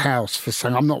the house for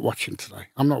saying, I'm not watching today.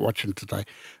 And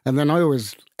then I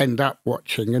always end up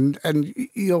watching. And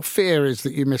your fear is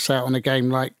that you miss out on a game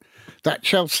like that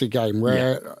Chelsea game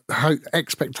where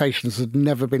expectations had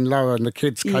never been lower and the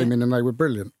kids came in and they were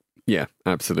brilliant. Yeah,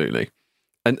 absolutely.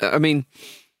 And I mean,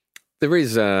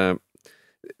 there's a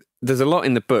lot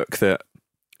in the book that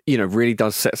really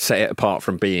does set it apart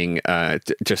from being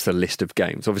just a list of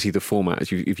games. Obviously, the format, as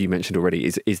you mentioned already,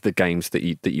 is the games that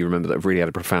you remember that have really had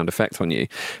a profound effect on you.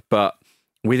 But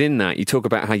within that, you talk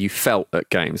about how you felt at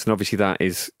games, and obviously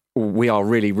we are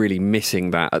really, really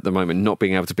missing that at the moment, not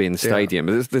being able to be in the stadium.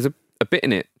 But there's a bit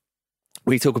in it.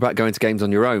 We talk about going to games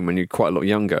on your own when you're quite a lot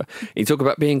younger. You talk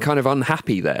about being kind of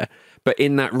unhappy there, but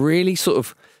in that really sort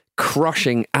of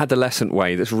crushing adolescent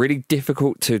way that's really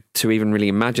difficult to even really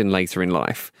imagine later in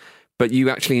life, but you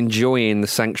actually enjoy in the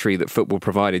sanctuary that football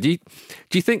provided. Do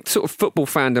you think sort of football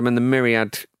fandom and the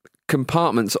myriad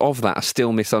compartments of that are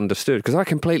still misunderstood? Because I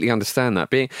completely understand that.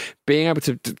 Being able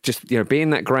to just be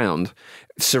in that ground,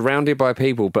 surrounded by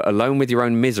people, but alone with your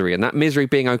own misery, and that misery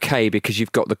being okay because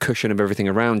you've got the cushion of everything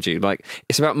around you. Like,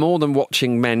 it's about more than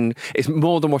watching men. It's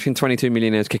more than watching 22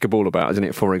 millionaires kick a ball about, isn't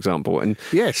it? For example, and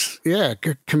yes, yeah,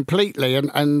 completely.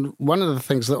 And one of the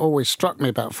things that always struck me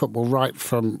about football, right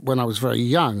from when I was very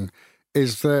young,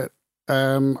 is that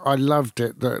I loved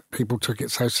it that people took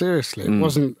it so seriously. It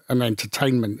wasn't an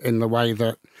entertainment in the way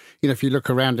that, if you look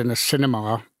around in a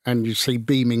cinema and you see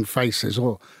beaming faces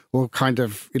or kind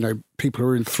of, people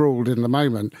are enthralled in the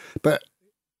moment. But,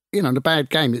 in a bad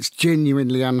game, it's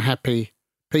genuinely unhappy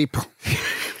people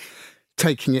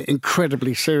taking it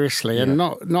incredibly seriously and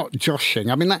not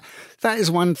joshing. I mean, that is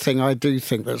one thing I do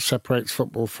think that separates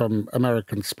football from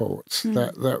American sports,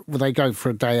 that they go for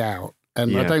a day out.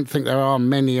 And I don't think there are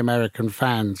many American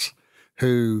fans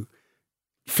who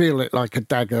feel it like a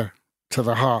dagger to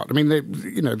the heart. I mean,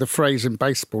 the phrase in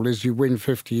baseball is you win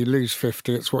 50, you lose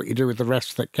 50. It's what you do with the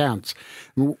rest that counts.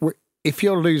 If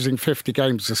you're losing 50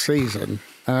 games a season,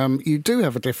 you do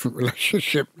have a different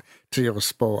relationship to your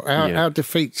sport. Our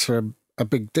defeats are a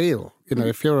big deal.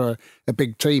 If you're a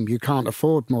big team, you can't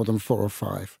afford more than 4 or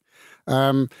 5.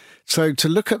 So to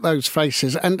look at those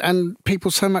faces and people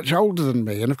so much older than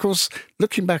me, and of course,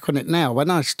 looking back on it now, when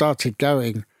I started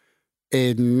going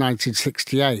in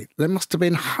 1968, there must have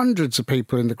been hundreds of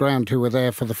people in the ground who were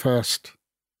there for the first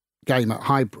game at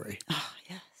Highbury. Oh,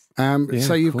 yes.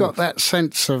 So you've got that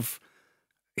sense of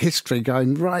history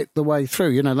going right the way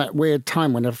through. That weird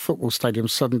time when a football stadium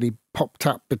suddenly popped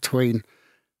up between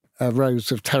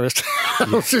rows of terraced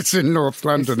houses in North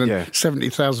London and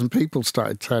 70,000 people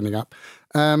started turning up.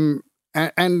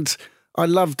 And I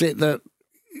loved it that,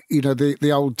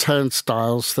 the old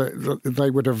turnstiles that they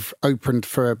would have opened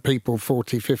for people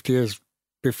 40, 50 years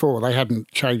before, they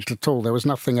hadn't changed at all. There was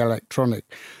nothing electronic.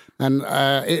 And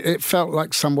it felt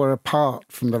like somewhere apart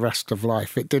from the rest of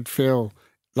life. It did feel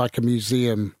like a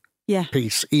museum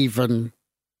piece, even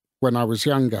when I was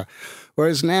younger.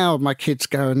 Whereas now my kids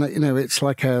go and, it's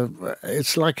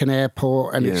like an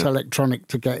airport and it's electronic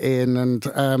to get in. And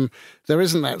there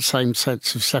isn't that same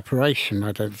sense of separation,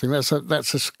 I don't think. That's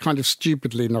a kind of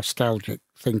stupidly nostalgic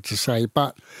thing to say.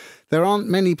 But there aren't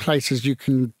many places you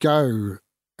can go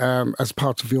as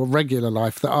part of your regular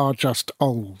life that are just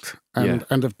old and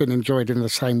have been enjoyed in the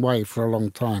same way for a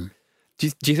long time. Do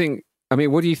you think... I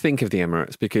mean, what do you think of the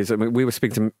Emirates? Because we were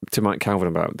speaking to Mike Calvin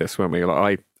about this, weren't we?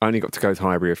 Like, I only got to go to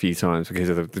Highbury a few times because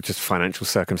of the just financial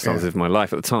circumstances of my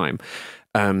life at the time.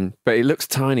 But it looks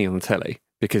tiny on the telly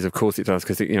because, of course, it does.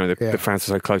 Because the fans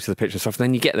are so close to the pitch and stuff.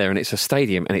 Then you get there and it's a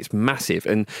stadium and it's massive.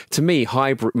 And to me,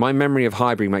 my memory of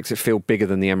Highbury makes it feel bigger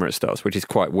than the Emirates does, which is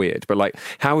quite weird. But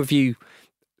how do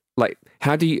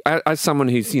you, as someone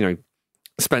who's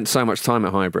spent so much time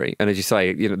at Highbury, and as you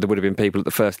say, there would have been people at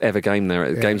the first ever game there,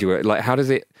 at the games you were like, how does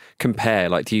it compare?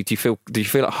 Do you feel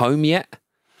at home yet?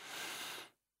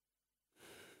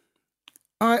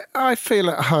 I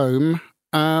feel at home.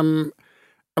 I mean,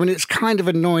 it's kind of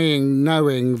annoying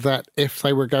knowing that if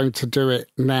they were going to do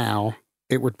it now,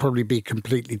 it would probably be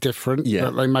completely different.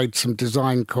 That they made some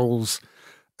design calls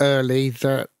early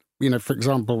that, for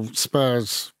example,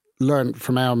 Spurs learnt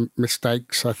from our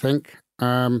mistakes, I think.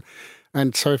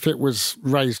 And so if it was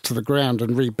razed to the ground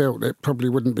and rebuilt, it probably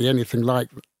wouldn't be anything like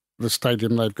the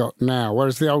stadium they've got now.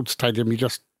 Whereas the old stadium, you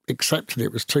just accepted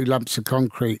it was 2 lumps of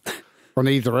concrete on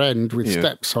either end with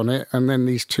steps on it, and then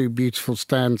these 2 beautiful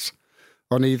stands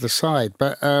on either side.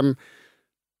 But, I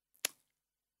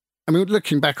mean,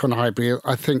 looking back on Highbury,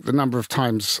 I think the number of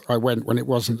times I went when it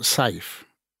wasn't safe,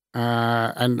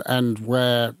 and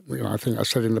where, I think I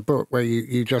said in the book, where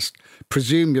you just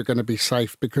presume you're going to be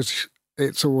safe because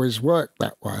it's always worked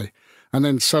that way. And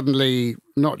then suddenly,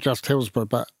 not just Hillsborough,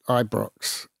 but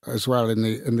Ibrox as well in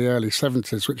the early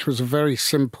 70s, which was a very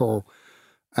simple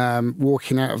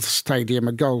walking out of the stadium,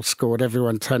 a goal scored,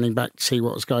 everyone turning back to see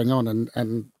what was going on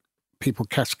and people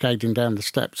cascading down the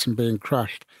steps and being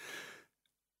crushed.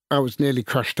 I was nearly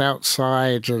crushed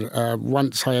outside.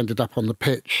 Once I ended up on the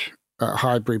pitch at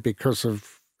Highbury because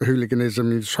of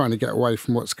hooliganism. You're trying to get away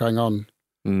from what's going on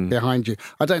behind you.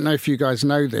 I don't know if you guys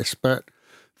know this, but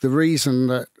the reason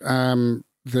that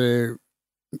the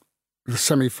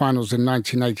semi-finals in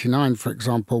 1989, for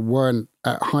example, weren't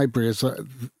at Highbury is that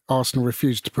Arsenal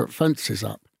refused to put fences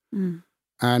up.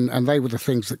 And they were the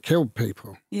things that killed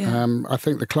people. Yeah. I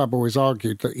think the club always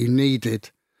argued that you needed,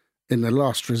 in the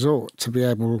last resort, to be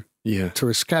able to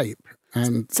escape.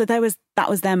 And so that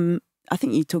was them. I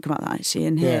think you talk about that actually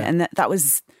in here, and that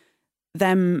was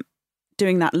them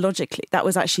doing that logically. That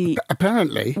was actually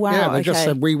apparently. Wow, yeah, they just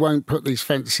said we won't put these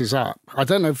fences up. I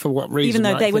don't know for what reason. Even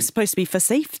though they were supposed to be for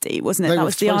safety, wasn't it? That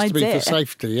was the idea. They were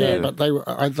supposed to be for safety, yeah. But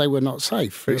they were not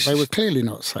safe. They were clearly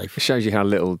not safe. It shows you how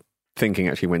little thinking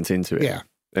actually went into it. Yeah.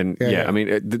 And I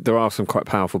mean, there are some quite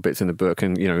powerful bits in the book,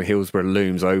 and Hillsborough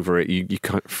looms over it. You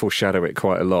kind of foreshadow it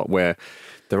quite a lot. Where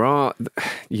there are,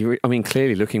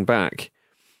 clearly looking back,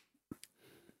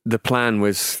 the plan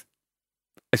was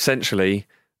essentially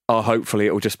oh, hopefully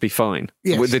it'll just be fine.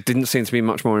 Yes. There didn't seem to be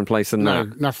much more in place than that.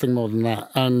 No, nothing more than that.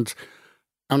 And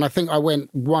I think I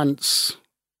went once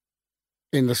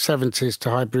in the 70s to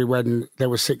Highbury when there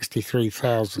were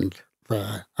 63,000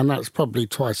 there, and that's probably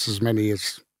twice as many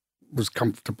as was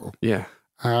comfortable. Yeah.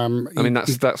 I mean,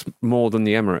 that's more than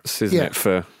the Emirates, isn't it,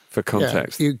 for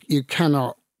context? Yeah, you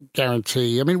cannot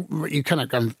guarantee, you cannot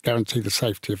guarantee the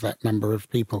safety of that number of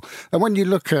people. And when you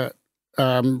look at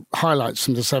highlights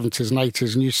from the 70s and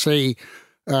 80s and you see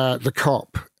the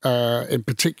Kop in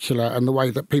particular and the way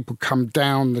that people come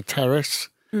down the terrace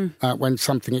when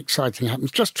something exciting happens,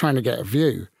 just trying to get a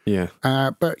view. Yeah.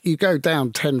 But you go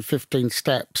down 10, 15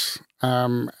 steps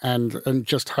and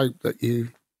just hope that you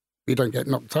don't get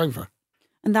knocked over.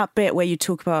 And that bit where you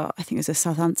talk about, I think it was a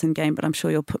Southampton game, but I'm sure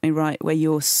you'll put me right, where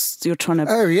you're trying to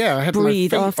I had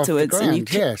breathe my feet afterwards, off the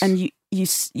ground, and you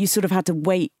sort of had to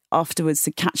wait afterwards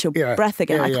to catch your breath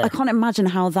again. I can't imagine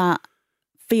how that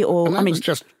feel. And that was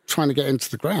just trying to get into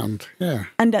the ground. Yeah.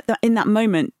 And in that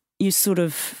moment, you sort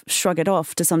of shrug it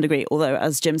off to some degree, although,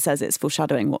 as Jim says, it's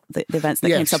foreshadowing what the events that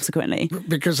came subsequently.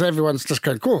 Because everyone's just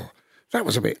going, "Oh, that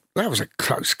was a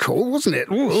close call, wasn't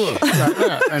it?" Like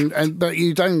that. But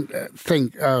you don't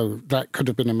think, "Oh, that could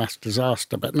have been a mass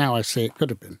disaster." But now I see it could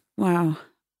have been. Wow.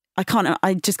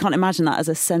 I just can't imagine that as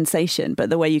a sensation. But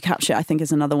the way you capture it, I think,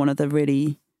 is another one of the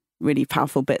really, really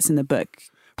powerful bits in the book,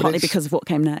 partly because of what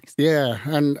came next. Yeah,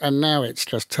 and now it's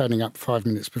just turning up 5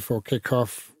 minutes before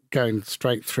kick-off, going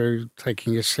straight through,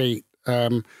 taking your seat,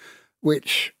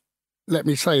 which, let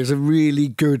me say, is a really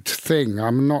good thing.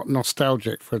 I'm not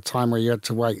nostalgic for a time where you had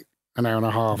to wait an hour and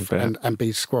a half and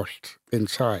be squashed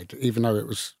inside, even though it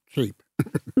was cheap.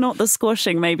 Not the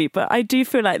squashing, maybe, but I do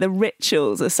feel like the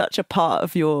rituals are such a part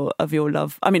of your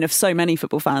love. I mean, of so many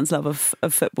football fans' love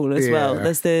of football as well.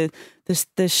 There's the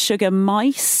sugar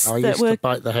mice I that used were to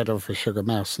bite the head off a sugar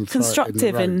mouse and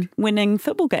constructive throw it in winning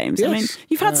football games. Yes. I mean,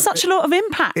 you've had such a lot of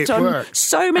impact on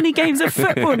so many games of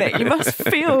football, Nick. You must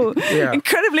feel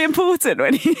incredibly important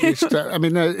when you...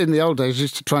 in the old days, I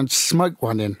used to try and smoke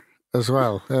one in as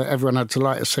well. Everyone had to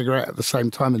light a cigarette at the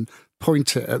same time and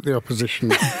point it at the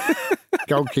opposition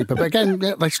goalkeeper. But again,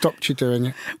 they stopped you doing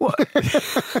it. What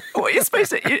are you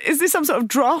supposed to... Is this some sort of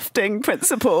drafting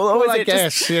principle? Or well, I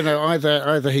guess,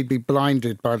 either he'd be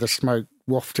blinded by the smoke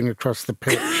wafting across the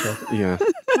pitch. Or... Yeah.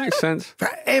 Makes sense.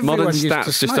 Modern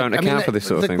stats just don't account for this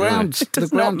sort of thing. The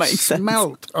ground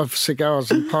smelt of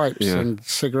cigars and pipes and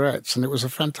cigarettes, and it was a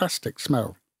fantastic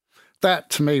smell.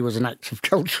 That, to me, was an act of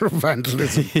cultural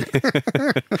vandalism.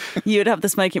 You would have the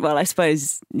smoking... Well, I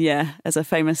suppose, as a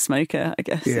famous smoker, I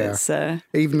guess. Yeah. It's,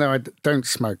 even though I don't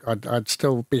smoke, I'd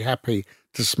still be happy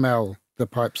to smell the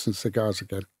pipes and cigars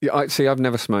again. Yeah, I've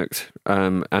never smoked.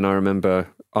 And I remember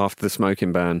after the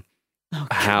smoking ban, do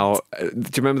you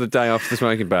remember the day after the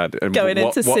smoking ban? And going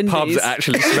into what pubs it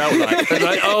actually smelled like? They're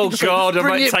like, oh, God, I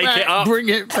might take it up. Bring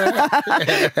it back.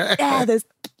 Yeah, there's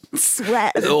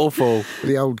sweat. It's awful.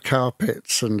 The old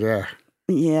carpets and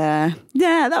Yeah,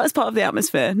 that was part of the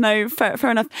atmosphere. No, fair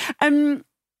enough.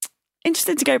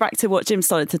 Interested to go back to what Jim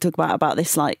started to talk about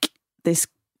this,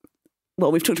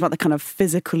 well, we've talked about the kind of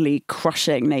physically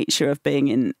crushing nature of being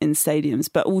in stadiums,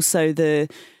 but also the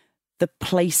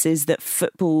places that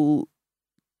football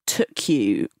took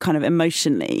you kind of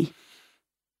emotionally,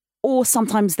 or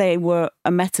sometimes they were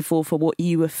a metaphor for what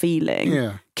you were feeling.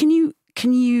 Yeah. Can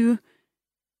you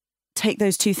take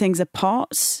those two things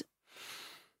apart,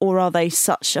 or are they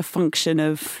such a function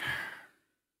of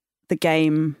the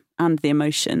game and the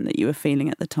emotion that you were feeling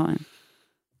at the time?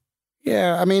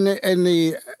 Yeah, I mean, in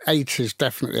the 80s,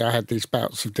 definitely I had these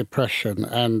bouts of depression,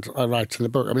 and I write in the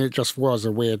book, I mean, it just was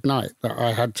a weird night that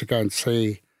I had to go and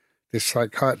see this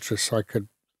psychiatrist so I could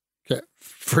get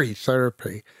free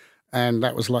therapy, and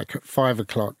that was like at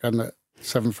 5:00, and at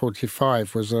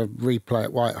 7:45 was a replay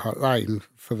at White Hart Lane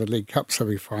for the League Cup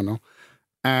semi-final.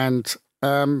 And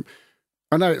I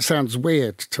know it sounds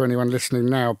weird to anyone listening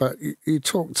now, but you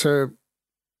talk to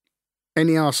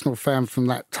any Arsenal fan from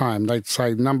that time, they'd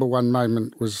say number one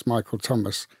moment was Michael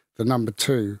Thomas. The number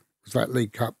two was that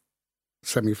League Cup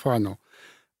semi-final.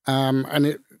 And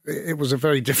it was a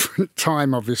very different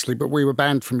time, obviously, but we were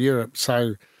banned from Europe,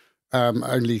 so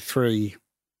only 3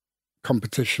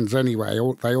 competitions anyway.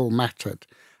 They all mattered.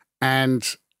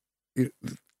 And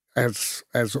as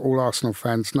all Arsenal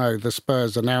fans know, the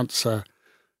Spurs announcer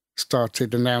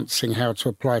started announcing how to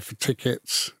apply for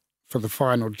tickets for the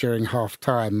final during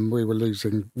half-time. We were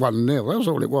losing 1-0. That was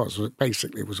all it was.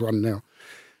 Basically, it was 1-0.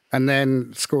 And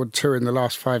then scored 2 in the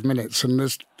last 5 minutes. And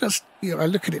there's just, I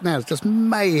look at it now, it's just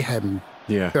mayhem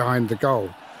behind the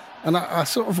goal. And I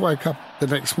sort of woke up the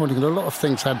next morning and a lot of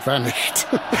things had vanished.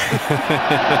 Really?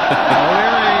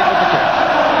 Corner kick.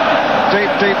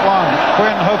 Deep one.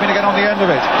 Quinn hoping to get on the end of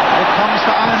it. It comes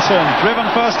to Allenson. Driven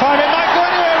first time. It might go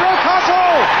anywhere.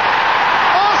 Rocastle!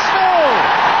 Arsenal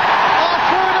are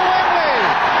through to Wembley.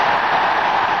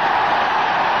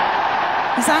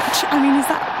 Is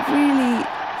that really...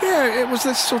 Yeah, it was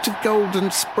this sort of golden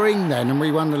spring then, and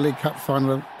we won the League Cup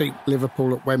final, beat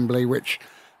Liverpool at Wembley, which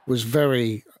was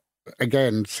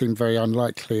seemed very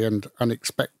unlikely and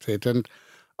unexpected. And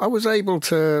I was able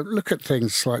to look at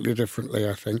things slightly differently,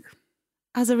 I think.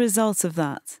 As a result of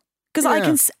that?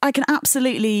 Because I can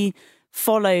absolutely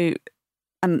follow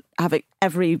and have it,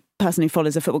 every person who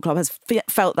follows a football club has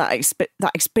felt that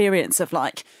experience of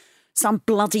like, some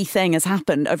bloody thing has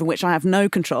happened over which I have no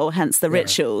control, hence the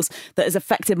rituals, that has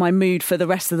affected my mood for the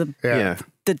rest of the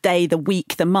day, the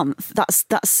week, the month.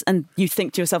 That's and you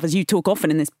think to yourself, as you talk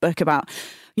often in this book about,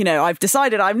 I've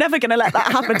decided I'm never going to let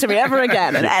that happen to me ever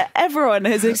again. And everyone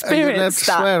has experienced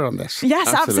that. Swear on this.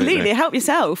 Yes, absolutely. Help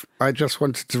yourself. I just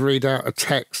wanted to read out a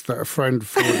text that a friend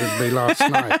forwarded me last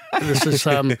night. This is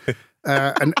an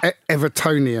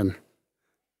Evertonian.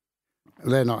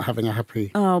 They're not having a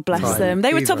happy Oh, bless time them.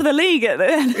 They were top of the league at the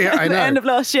end of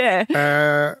last year.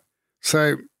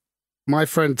 So my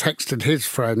friend texted his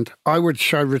friend, I would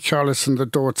show Richarlison the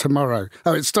door tomorrow.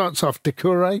 Oh, it starts off,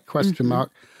 Doucouré, question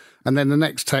mark. And then the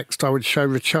next text, I would show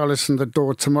Richarlison the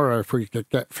door tomorrow if we could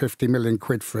get 50 million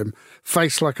quid for him.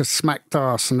 Face like a smacked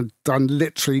arse and had done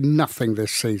literally nothing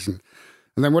this season.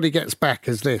 And then what he gets back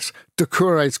is this,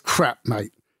 Doucouré's crap,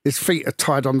 mate. His feet are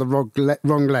tied on the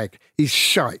wrong leg. He's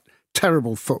shite.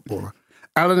 Terrible footballer.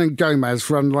 Allen and Gomez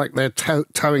run like they're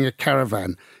towing a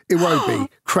caravan. Iwobi,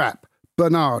 crap.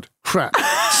 Bernard, crap.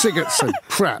 Sigurdsson,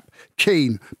 crap.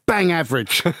 Keane, bang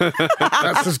average.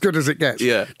 That's as good as it gets.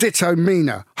 Yeah. Ditto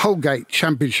Mina, Holgate,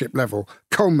 championship level.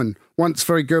 Coleman, once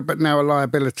very good but now a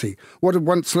liability. What had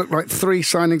once looked like 3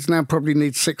 signings now probably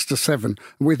needs 6 to 7.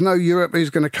 With no Europe, who's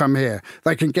going to come here?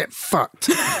 They can get fucked.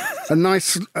 A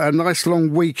nice long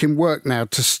week in work now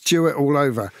to stew it all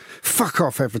over. Fuck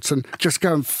off, Everton. Just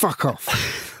go and fuck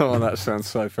off. Oh, that sounds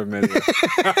so familiar.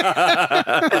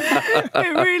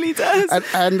 It really does.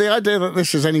 And the idea that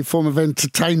this is any form of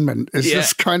entertainment is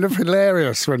just kind of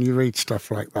hilarious when you read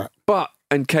stuff like that.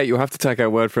 And Kate, you'll have to take our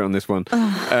word for it on this one.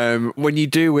 When you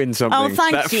do win something, oh,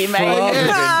 thank you, mate.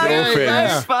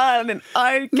 That's fun.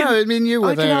 And you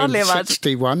were there in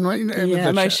 61, weren't you? Yeah,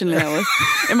 emotionally, I was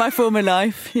in my former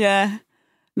life. Yeah.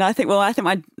 No, I think my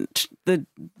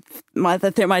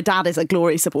dad is a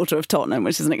glory supporter of Tottenham,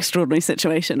 which is an extraordinary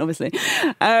situation, obviously.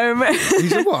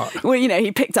 He's a what? Well,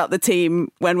 he picked up the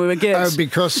team when we were good. Oh,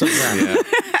 because of that.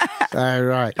 Oh,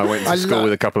 right. I went to school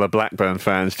with a couple of Blackburn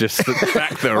fans just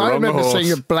back there on the horse. I remember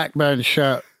seeing a Blackburn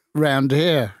shirt round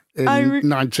here in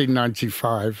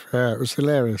 1995. It was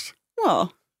hilarious.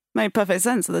 Well, made perfect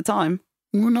sense at the time.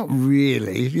 Well, not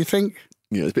really. You think?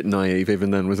 Yeah, it was a bit naive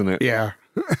even then, wasn't it? Yeah.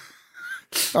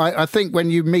 I think when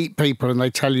you meet people and they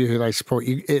tell you who they support,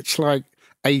 it's like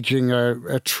aging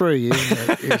a tree, isn't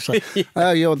it? It's like, oh,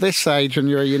 you're this age and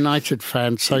you're a United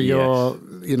fan, so you're,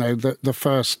 the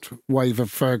first wave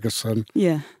of Ferguson.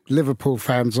 Yeah. Liverpool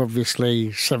fans, obviously,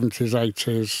 70s,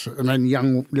 80s, and then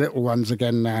young little ones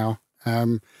again now.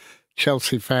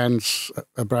 Chelsea fans,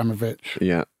 Abramovich.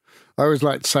 Yeah. I always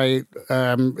like to say,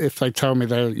 if they tell me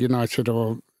they're United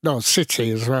or City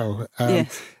as well.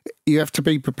 You have to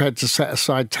be prepared to set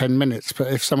aside 10 minutes.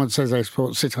 But if someone says they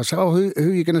support City, I say, who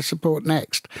are you going to support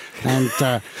next? And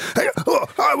I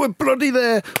was bloody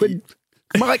there with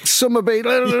Mike Summerby.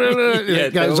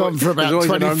 It goes on for about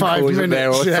 25 minutes. There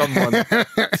or someone.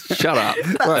 Shut up.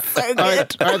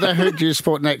 Either who do you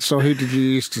support next or who did you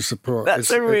used to support?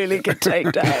 That's a really good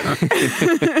takedown.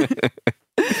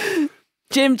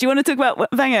 Jim, do you want to talk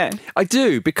about Wenger? I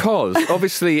do, because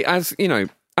obviously, as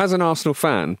an Arsenal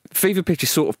fan, Fever Pitch is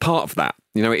sort of part of that.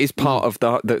 It is part of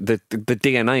the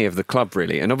DNA of the club,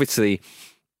 really. And obviously,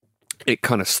 it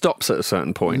kind of stops at a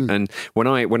certain point. And when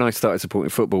I started supporting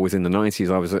football was in the 90s,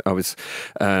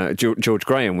 George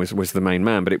Graham was the main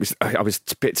man, but I was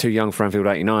a bit too young for Anfield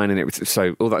 '89, and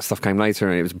so all that stuff came later,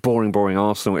 and it was boring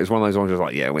Arsenal. It was one of those ones where I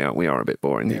was like, yeah, we are a bit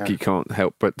boring. Yeah. You can't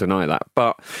help but deny that.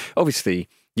 But obviously,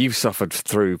 you've suffered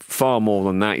through far more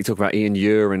than that. You talk about Ian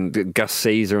Ure and Gus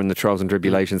Caesar and the trials and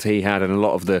tribulations he had, and a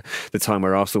lot of the time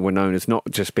where Arsenal were known as not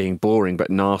just being boring,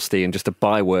 but nasty and just a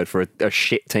byword for a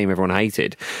shit team everyone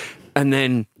hated. And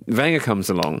then Wenger comes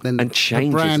along and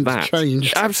changes the brand that.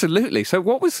 Changed. Absolutely. So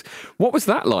what was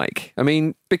that like? I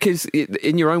mean, because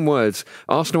in your own words,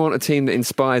 Arsenal aren't a team that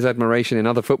inspires admiration in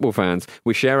other football fans.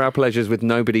 We share our pleasures with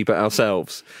nobody but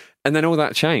ourselves. And then all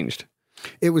that changed.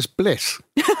 It was bliss.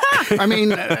 I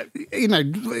mean,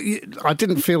 I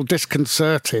didn't feel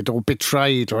disconcerted or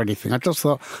betrayed or anything. I just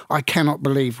thought, I cannot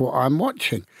believe what I'm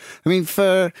watching. I mean,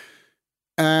 for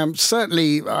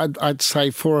certainly, I'd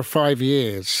say 4 or 5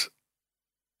 years,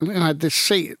 I had this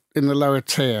seat in the lower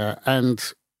tier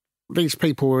and these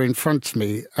people were in front of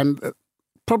me, and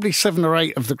probably 7 or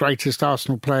 8 of the greatest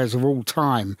Arsenal players of all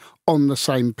time on the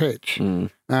same pitch,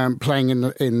 playing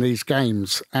in these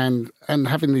games and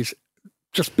having these,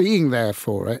 just being there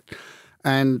for it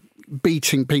and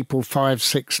beating people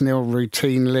 5-6-0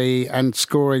 routinely and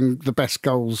scoring the best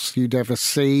goals you'd ever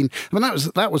seen. I mean,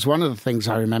 that was one of the things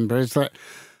I remember, is that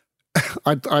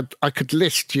I could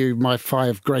list you my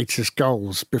 5 greatest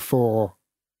goals before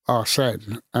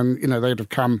Arsene, and they'd have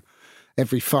come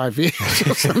every 5 years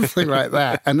or something like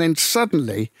that. And then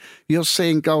suddenly you're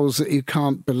seeing goals that you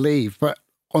can't believe, but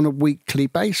on a weekly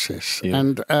basis. Yeah.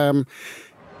 And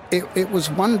it was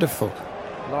wonderful.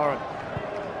 Lauren.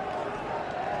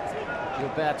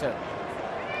 Gilberto.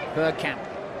 Bergkamp.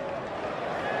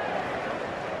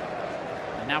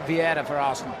 And now Vieira for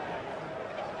Arsenal.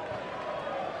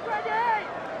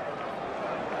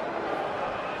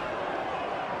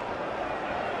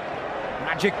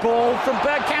 Magic ball from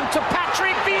Bergkamp to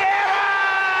Patrick Vieira!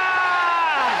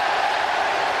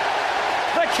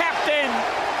 The captain,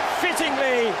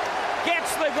 fittingly,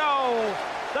 gets the goal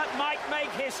that might make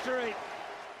history.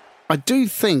 I do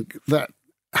think that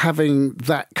having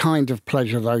that kind of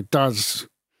pleasure, though, does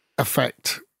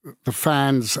affect the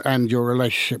fans and your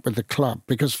relationship with the club.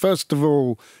 Because, first of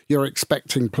all, you're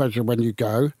expecting pleasure when you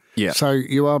go. Yeah. So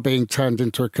you are being turned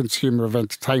into a consumer of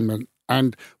entertainment.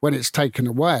 And when it's taken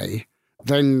away,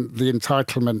 then the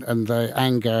entitlement and the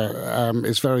anger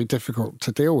is very difficult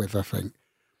to deal with, I think.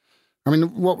 I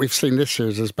mean, what we've seen this year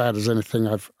is as bad as anything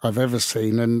I've ever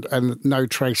seen, and no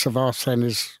trace of Arsene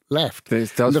is left.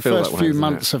 It does the feel first that way, few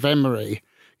months of Emery,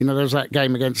 there was that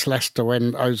game against Leicester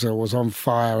when Ozil was on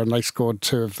fire and they scored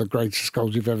 2 of the greatest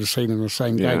goals you've ever seen in the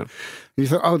same game. And you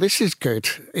thought, oh, this is good.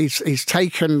 He's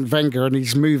taken Wenger and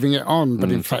he's moving it on,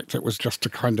 but in fact it was just a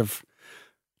kind of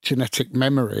genetic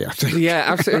memory, I think. Yeah,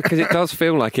 absolutely, because it does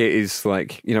feel like it is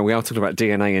like, we are talking about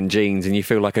DNA and genes, and you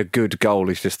feel like a good goal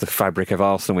is just the fabric of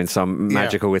Arsenal in some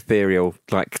magical, ethereal,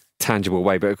 tangible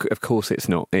way. But of course it's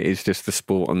not. It is just the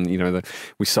sport, and,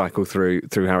 we cycle through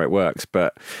how it works.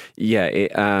 But yeah,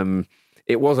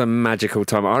 it was a magical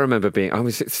time. I remember I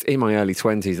was in my early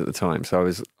 20s at the time, so I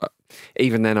was,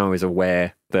 even then I was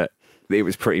aware that it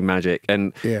was pretty magic.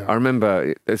 And I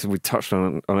remember, as we touched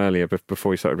on earlier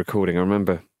before we started recording, I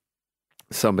remember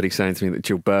somebody saying to me that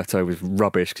Gilberto was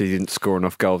rubbish because he didn't score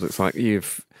enough goals. It's like,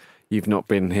 you've not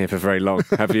been here for very long,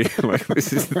 have you?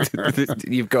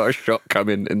 You've got a shot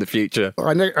coming in the future.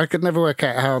 I could never work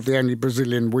out how the only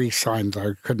Brazilian we signed,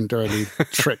 though, couldn't do any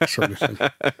tricks or anything.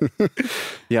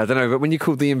 Yeah, I don't know, but when you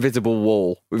called the Invisible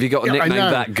Wall, if you got a nickname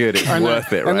that good, it's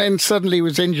worth it, right? And then suddenly he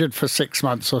was injured for 6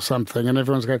 months or something, and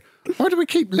everyone's going, why do we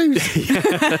keep losing?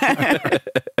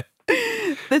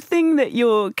 The thing that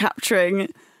you're capturing,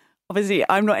 obviously,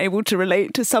 I'm not able to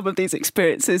relate to some of these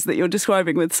experiences that you're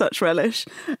describing with such relish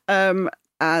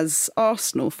as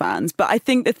Arsenal fans. But I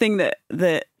think the thing that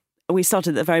we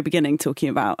started at the very beginning talking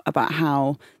about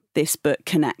how this book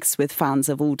connects with fans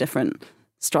of all different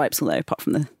stripes, although apart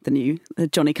from the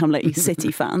Johnny Come Lately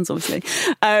City fans, obviously,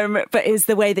 but is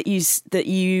the way that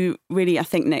you really, I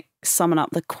think, Nick, summon up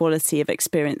the quality of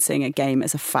experiencing a game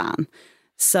as a fan.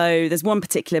 So there's one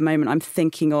particular moment I'm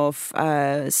thinking of,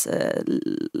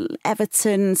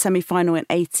 Everton semi-final in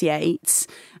 '88,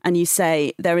 and you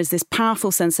say there is this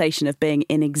powerful sensation of being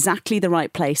in exactly the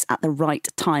right place at the right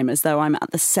time, as though I'm at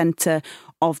the centre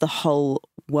of the whole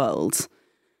world.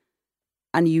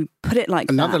 And you put it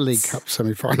like Another that. League Cup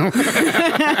semi-final.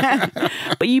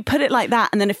 But you put it like that,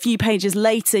 and then a few pages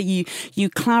later you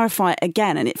clarify it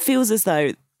again, and it feels as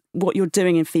though what you're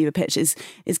doing in Fever Pitch is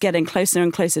getting closer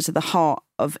and closer to the heart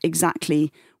of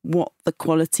exactly what the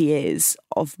quality is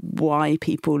of why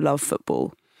people love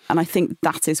football. And I think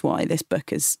that is why this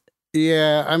book is...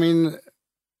 Yeah, I mean,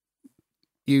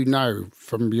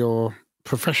 from your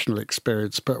professional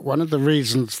experience, but one of the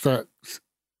reasons that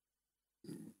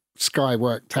Sky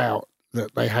worked out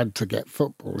that they had to get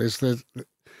football is that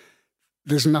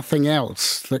there's nothing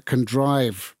else that can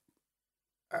drive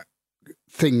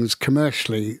things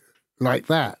commercially like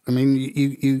that. I mean,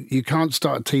 you can't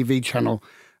start a TV channel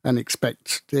and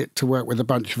expect it to work with a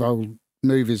bunch of old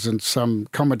movies and some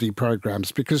comedy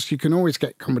programs, because you can always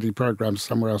get comedy programs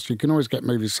somewhere else. You can always get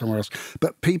movies somewhere else.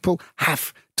 But people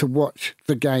have to watch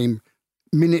the game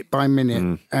minute by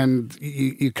minute, and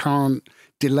you can't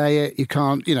delay it. You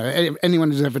can't,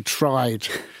 anyone who's ever tried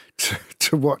to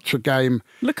to watch a game.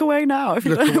 Look away now. If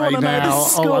you Look don't away want to know the now.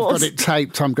 scores. Oh, I've got it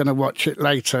taped. I'm going to watch it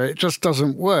later. It just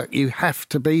doesn't work. You have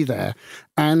to be there.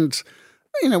 And,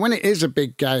 you know, when it is a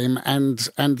big game and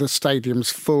the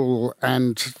stadium's full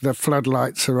and the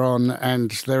floodlights are on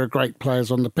and there are great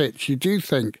players on the pitch, you do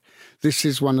think this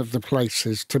is one of the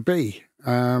places to be.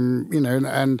 You know,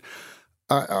 and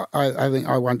I think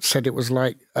I once said it was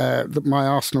like my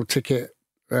Arsenal ticket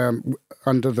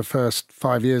under the first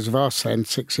 5 years of Arsene,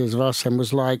 6 years of Arsene,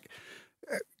 was like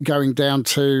going down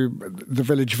to the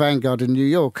Village Vanguard in New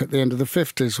York at the end of the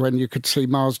 50s when you could see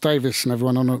Miles Davis and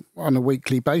everyone on a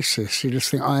weekly basis. You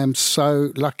just think, I am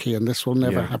so lucky and this will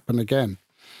never happen again.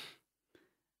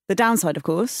 The downside, of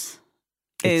course,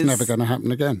 it's never going to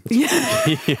happen again.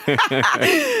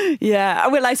 Yeah,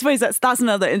 well, I suppose that's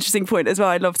another interesting point as well.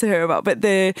 I'd love to hear about. But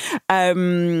the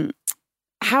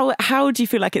how do you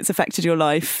feel like it's affected your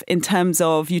life in terms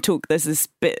of there's this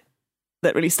bit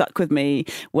that really stuck with me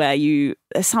where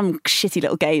there's some shitty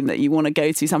little game that you want to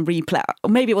go to, some replay,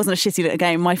 or maybe it wasn't a shitty little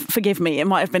game. Forgive me, it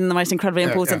might have been the most incredibly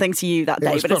important thing to you that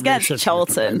day, but it's against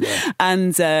Charlton,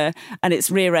 and it's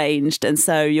rearranged, and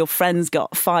so your friend's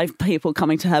got 5 people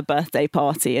coming to her birthday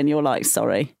party, and you're like,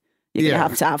 sorry. You're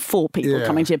going to have 4 people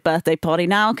coming to your birthday party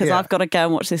now because I've got to go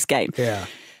and watch this game. Yeah.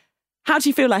 How do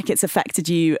you feel like it's affected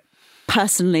you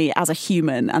personally as a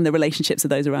human and the relationships of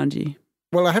those around you?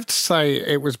 Well, I have to say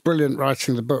it was brilliant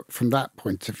writing the book from that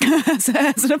point of view. As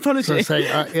an apology. So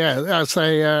I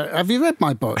say, have you read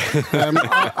my book?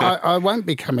 I won't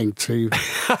be coming to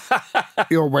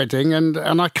your wedding, and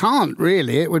I can't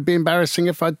really. It would be embarrassing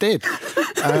if I did.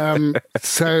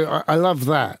 So I love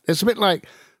that. It's a bit like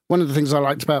one of the things I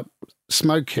liked about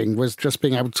smoking was just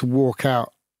being able to walk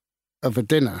out of a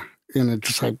dinner. You know,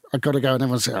 just say, I've got to go, and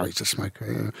everyone say, oh, he's a smoker.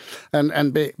 You know?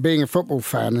 And being a football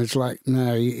fan is like,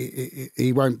 no,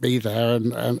 he won't be there.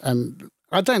 And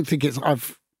I don't think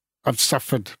I've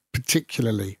suffered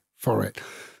particularly for it.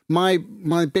 My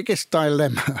biggest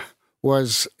dilemma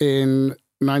was in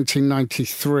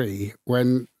 1993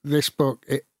 when this book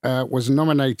was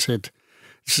nominated.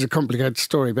 This is a complicated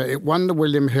story, but it won the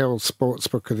William Hill Sports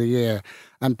Book of the Year,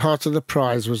 and part of the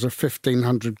prize was a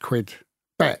 1,500 quid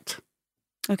bet.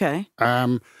 Okay.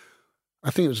 I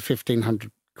think it was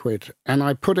 1,500 quid. And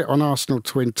I put it on Arsenal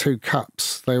to win 2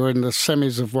 cups. They were in the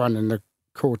semis of one and the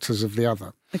quarters of the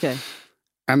other. Okay.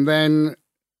 And then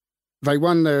they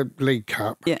won the League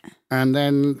Cup. Yeah. And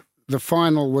then the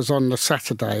final was on the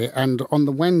Saturday. And on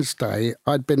the Wednesday,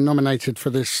 I'd been nominated for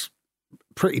this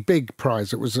pretty big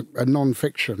prize. It was a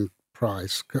non-fiction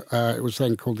prize. It was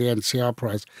then called the NCR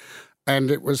prize.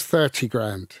 And it was 30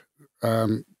 grand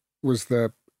was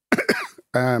the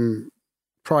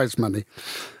prize money.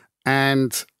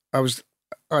 And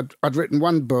I'd written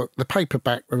one book. The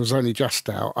paperback was only just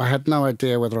out. I had no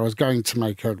idea whether I was going to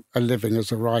make a living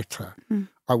as a writer.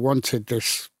 I wanted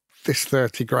this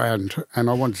 30 grand and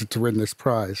I wanted to win this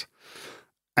prize.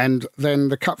 And then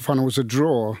the cup final was a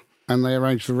draw and they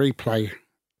arranged the replay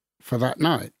for that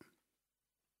night.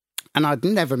 And I'd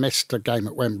never missed a game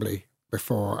at Wembley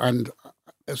before and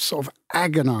sort of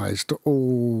agonised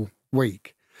all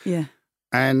week. Yeah.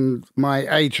 And my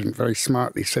agent very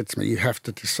smartly said to me, you have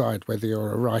to decide whether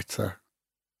you're a writer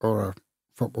or a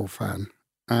football fan.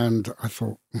 And I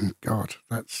thought, oh, God,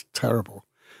 that's terrible.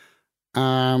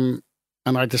 And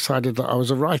I decided that I was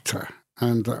a writer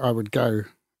and that I would go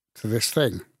to this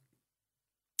thing.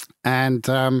 And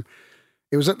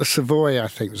it was at the Savoy, I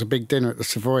think. It was a big dinner at the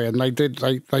Savoy. And they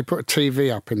put a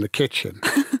TV up in the kitchen.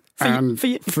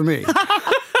 For me.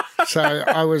 So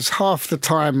I was half the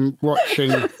time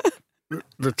watching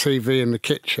the TV in the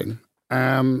kitchen,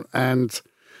 and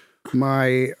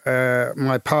my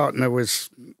partner was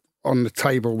on the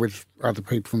table with other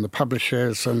people from the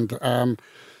publishers, and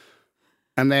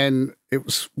then it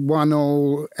was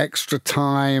 1-1 extra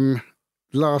time,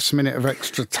 last minute of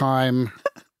extra time,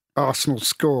 Arsenal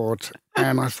scored,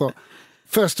 and I thought,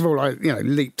 first of all, I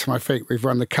leaped to my feet. We've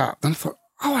won the cup, and I thought,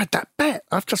 oh, I had that bet.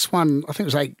 I've just won. I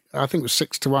think it was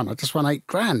 6-1. I just won 8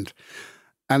 grand.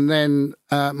 And then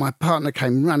my partner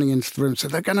came running into the room and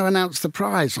said, they're going to announce the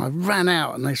prize. And I ran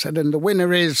out and they said, and the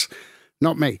winner is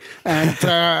not me. And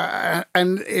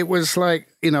and it was like,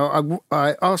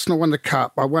 Arsenal won the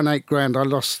cup. I won 8 grand. I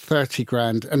lost 30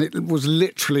 grand. And it was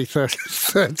literally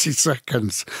 30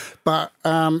 seconds. But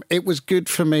it was good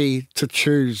for me to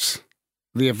choose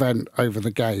the event over the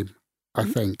game, I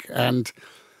think. And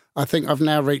I think I've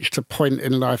now reached a point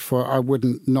in life where I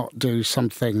wouldn't not do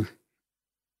something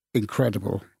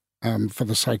incredible for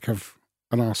the sake of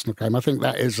an Arsenal game. I think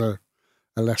that is a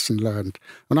lesson learned.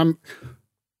 And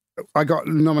I got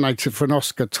nominated for an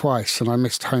Oscar twice and I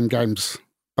missed home games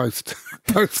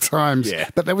both times. Yeah.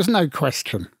 But there was no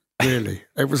question, really.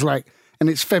 It was like, and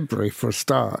it's February for a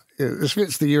start. If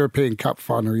it's the European Cup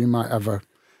final, you might have a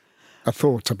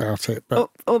thought about it. But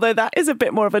although that is a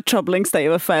bit more of a troubling state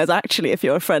of affairs, actually, if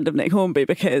you're a friend of Nick Hornby,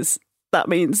 because that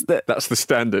means that that's the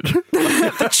standard.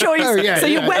 the choice. So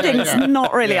your wedding's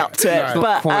not really up to it. No.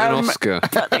 But Quite an Oscar.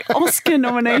 But the Oscar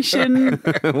nomination.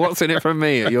 What's in it for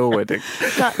me at your wedding?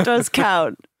 That does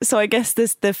count. So I guess the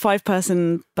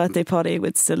 5-person birthday party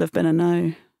would still have been a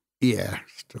no. Yeah,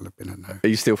 still have been a no. Are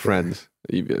you still friends?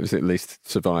 Has at least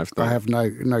survived that? I have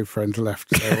no friends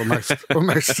left, so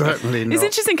almost certainly not. It's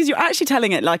interesting because you're actually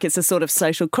telling it like it's a sort of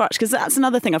social crutch, because that's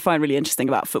another thing I find really interesting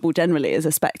about football generally as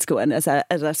a spectacle and as a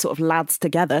sort of lads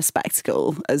together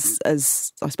spectacle, as I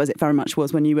suppose it very much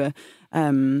was when you were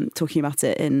talking about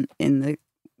it in the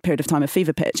period of time of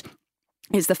Fever Pitch,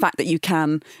 is the fact that you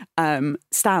can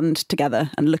stand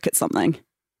together and look at something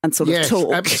and sort of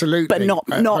talk, absolutely, but you're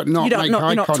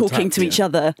not talking to each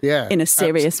other in a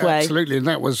serious way. Absolutely, and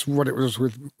that was what it was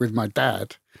with my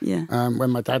dad. Yeah,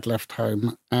 when my dad left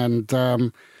home, and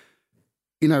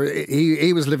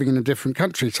he was living in a different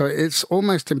country, so it's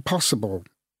almost impossible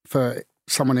for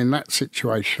someone in that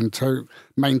situation to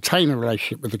maintain a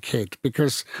relationship with a kid,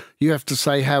 because you have to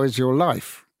say, "How is your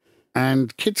life?"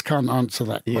 And kids can't answer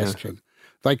that question.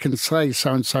 They can say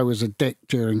so and so was a dick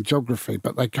during geography,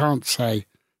 but they can't say,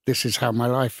 this is how my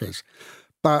life is.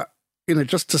 But,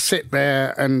 just to sit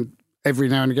there and every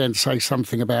now and again say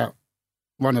something about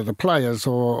one of the players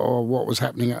or what was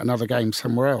happening at another game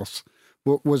somewhere else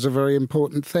was a very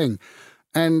important thing.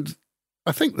 And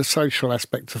I think the social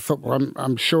aspect of football,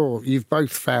 I'm sure you've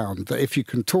both found that if you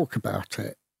can talk about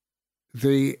it,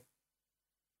 the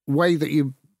way that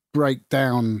you break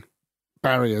down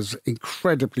barriers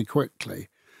incredibly quickly,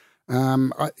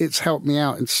 it's helped me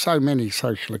out in so many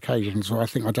social occasions where I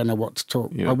think I don't know what to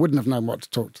talk. I wouldn't have known what to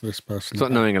talk to this person. It's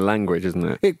like knowing a language, isn't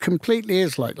it? It completely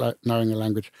is like knowing a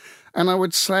language. And I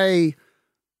would say,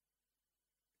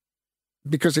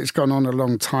 because it's gone on a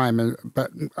long time,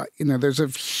 but there's a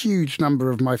huge number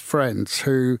of my friends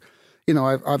who,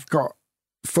 I've got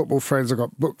football friends, I've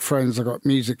got book friends, I've got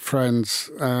music friends.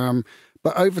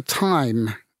 But over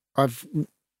time, I've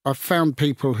found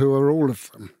people who are all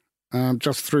of them.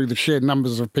 Just through the sheer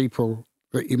numbers of people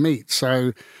that you meet.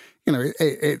 So,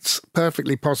 it's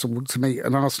perfectly possible to meet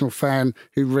an Arsenal fan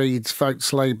who reads,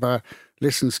 votes Labour,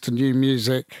 listens to new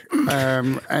music,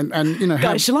 and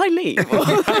Guys, shall I leave?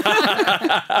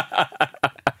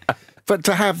 But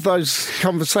to have those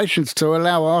conversations, to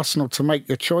allow Arsenal to make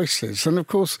your choices. And, of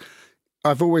course,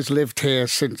 I've always lived here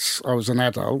since I was an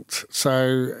adult.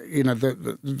 So,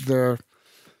 the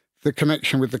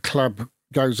connection with the club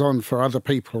goes on for other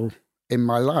people in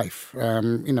my life.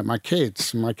 My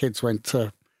kids went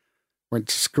to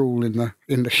school in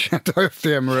the shadow of the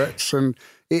Emirates, and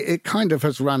it kind of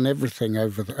has run everything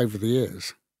over the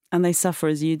years. And they suffer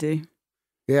as you do.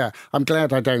 Yeah, I'm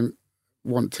glad I don't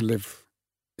want to live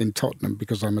in Tottenham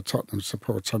because I'm a Tottenham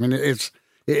supporter. I mean, it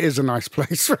is a nice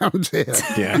place around here.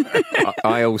 Yeah,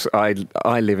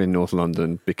 I live in North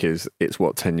London because it's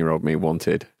what 10-year-old me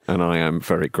wanted, and I am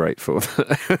very grateful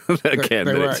that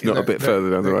it's not a bit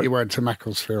further down the road. You weren't to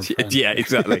Macclesfield. Yeah,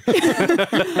 exactly.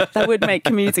 That would make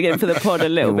commuting in for the pod a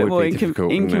little bit more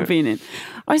inconvenient.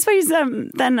 I suppose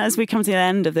then, as we come to the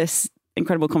end of this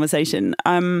incredible conversation,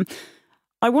 I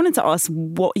wanted to ask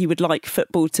what you would like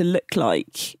football to look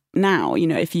like now,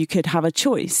 if you could have a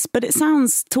choice. But it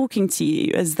sounds, talking to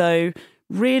you, as though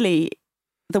really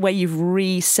the way you've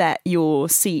reset your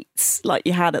seats like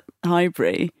you had at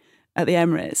Highbury at the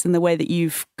Emirates, and the way that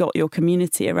you've got your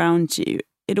community around you,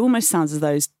 it almost sounds as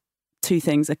though those two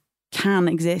things can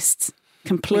exist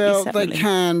completely separately. They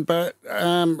can, but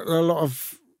a lot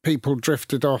of people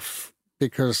drifted off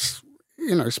because,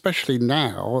 especially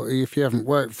now, if you haven't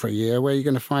worked for a year, where are you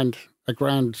going to find a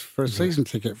grand for a season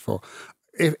ticket for?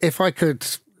 If I could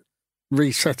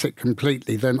reset it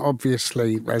completely, then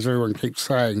obviously, as everyone keeps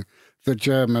saying, the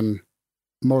German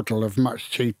model of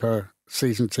much cheaper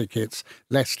season tickets,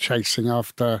 less chasing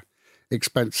after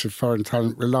expensive foreign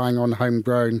talent, relying on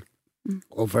homegrown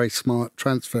or very smart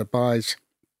transfer buys.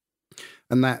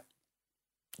 And that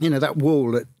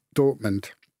wall at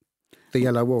Dortmund, the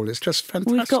yellow wall, it's just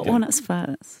fantastic. We've got one at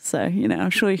Spurs, so, I'm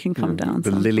sure you can come down.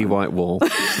 The lily white wall.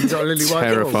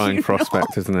 Terrifying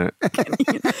prospect, isn't it?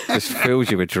 Just fills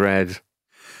you with dread.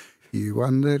 You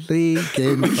won the league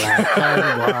in black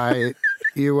and white.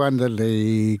 You won the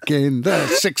league in the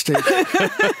 60s.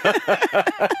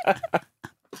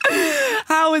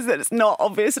 How is it? It's not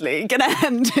obviously going to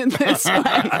end in this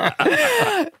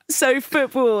way. So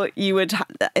football,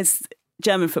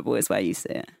 German football is where you see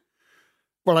it.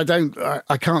 Well,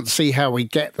 I can't see how we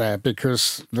get there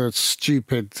because the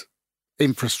stupid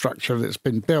infrastructure that's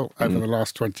been built over the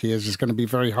last 20 years is going to be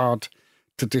very hard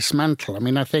to dismantle. I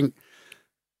mean, I think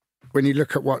when you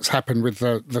look at what's happened with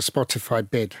the Spotify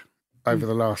bid over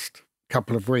the last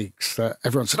couple of weeks,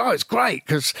 everyone said, it's great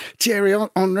because Thierry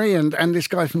Henry and this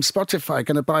guy from Spotify are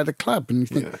going to buy the club. And you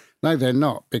think, no, they're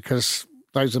not, because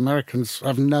those Americans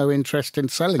have no interest in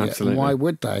selling it. And why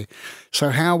would they? So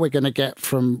how we're going to get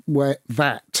from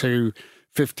that to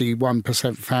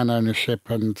 51% fan ownership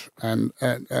and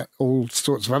all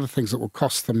sorts of other things that will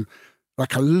cost them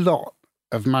like a lot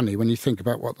of money when you think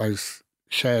about what those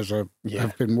shares have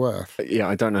been worth. Yeah,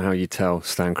 I don't know how you tell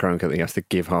Stan Kroenke that he has to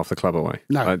give half the club away.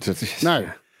 No,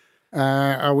 no.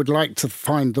 I would like to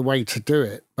find the way to do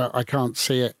it, but I can't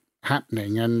see it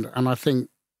happening. And I think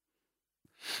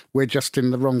we're just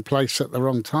in the wrong place at the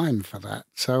wrong time for that.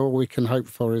 So all we can hope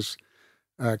for is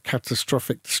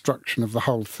catastrophic destruction of the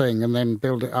whole thing and then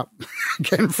build it up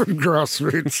again from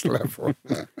grassroots level.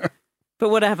 But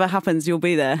whatever happens, you'll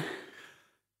be there.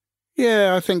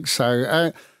 Yeah, I think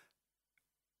so.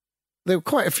 There were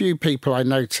quite a few people I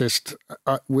noticed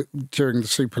during the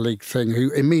Super League thing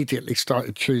who immediately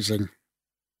started choosing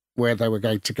where they were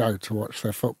going to go to watch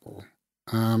their football.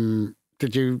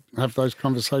 Did you have those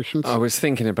conversations? I was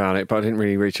thinking about it, but I didn't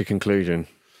really reach a conclusion,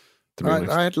 to be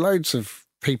honest. I had loads of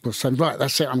people saying, right,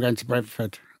 that's it, I'm going to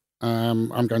Brentford.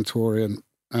 I'm going to Orient.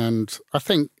 And I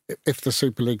think if the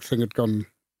Super League thing had gone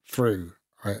through,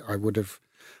 I would have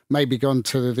maybe gone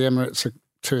to the Emirates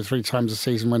 2 or 3 times a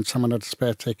season when someone had a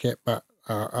spare ticket, but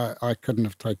I couldn't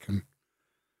have taken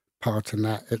part in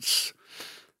that. It's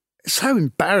so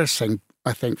embarrassing,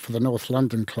 I think, for the North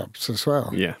London clubs as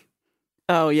well. Yeah.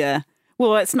 Oh, yeah.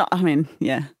 Well, it's not, I mean,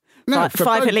 yeah. No,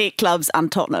 five elite clubs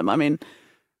and Tottenham, I mean.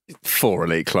 4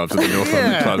 elite clubs at the North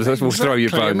London clubs. We'll throw you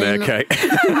a bone there, Kate.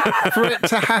 For it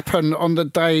to happen on the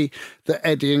day that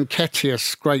Eddie Nketiah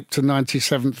scraped a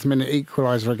 97th minute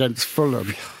equaliser against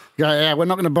Fulham. Yeah, we're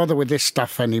not going to bother with this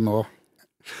stuff anymore.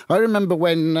 I remember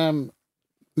when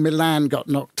Milan got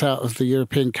knocked out of the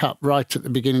European Cup right at the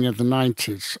beginning of the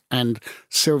 90s, and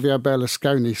Silvio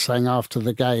Berlusconi saying after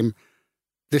the game,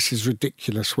 "This is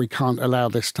ridiculous, we can't allow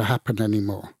this to happen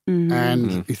anymore." Mm-hmm.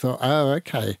 And he thought, oh,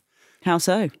 okay. How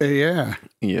so? Yeah.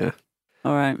 Yeah.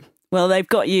 All right. Well, they've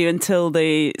got you until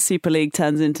the Super League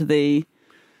turns into the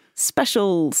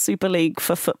special Super League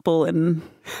for football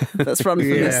that's run from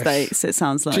the States, it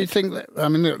sounds like. Do you think that, I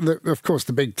mean, of course,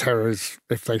 the big terror is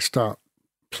if they start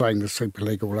playing the Super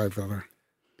League all over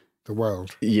the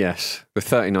world. Yes. The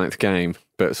 39th game,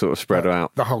 but sort of spread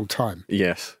out. The whole time.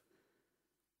 Yes.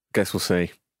 Guess we'll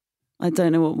see. I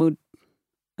don't know what we'll...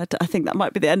 I think that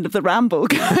might be the end of the ramble,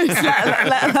 guys,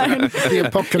 let alone... the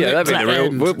apocalypse. Yeah,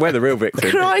 that'd be we're the real victim.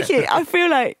 Crikey, I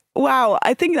feel like, wow,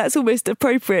 I think that's almost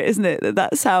appropriate, isn't it?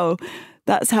 That's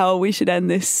how we should end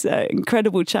this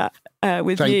incredible chat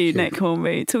with you, Nick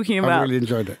Hornby, talking about... I really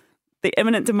enjoyed it. The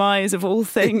imminent demise of all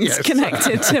things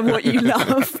connected to what you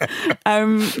love.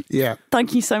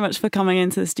 Thank you so much for coming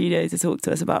into the studio to talk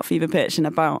to us about Fever Pitch and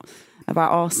about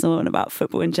Arsenal and about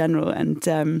football in general.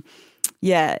 And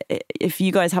if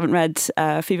you guys haven't read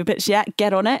Fever Pitch yet,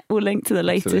 get on it. We'll link to the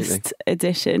latest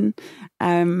edition.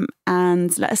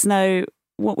 And let us know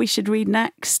what we should read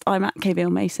next. I'm at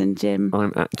KVL Mason, Jim.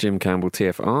 I'm at Jim Campbell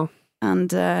TFR.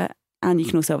 And you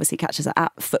can also obviously catch us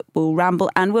at Football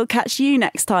Ramble. And we'll catch you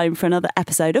next time for another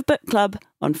episode of Book Club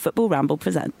on Football Ramble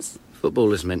Presents. Football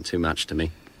has meant too much to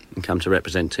me and come to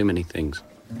represent too many things.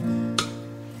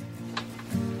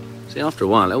 See, after a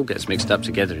while, it all gets mixed up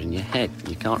together in your head.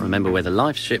 You can't remember whether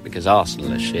life's shit because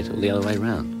Arsenal is shit or the other way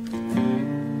round.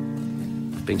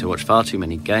 I've been to watch far too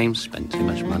many games, spent too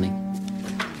much money,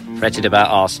 fretted about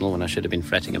Arsenal when I should have been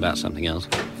fretting about something else.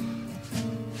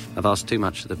 I've asked too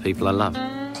much of the people I love.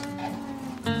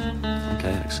 Okay,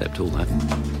 I accept all that.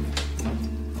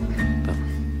 But,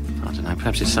 I don't know,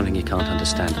 perhaps it's something you can't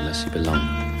understand unless you belong.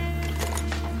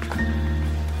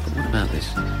 But what about this?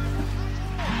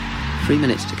 3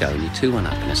 minutes to go and you're 2-1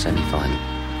 up in a semi-final.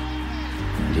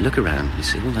 And you look around and you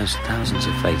see all those thousands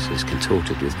of faces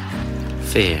contorted with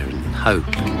fear and hope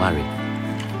and worry.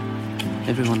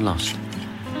 Everyone lost.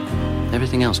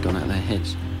 Everything else gone out of their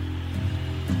heads.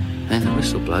 Then the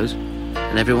whistle blows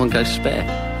and everyone goes spare.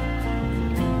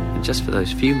 And just for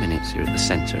those few minutes you're at the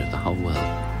centre of the whole world.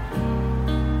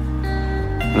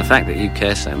 And the fact that you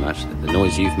care so much, that the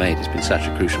noise you've made has been such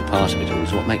a crucial part of it all,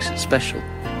 is what makes it special.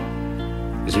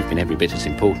 Because you've been every bit as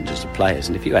important as the players,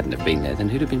 and if you hadn't have been there, then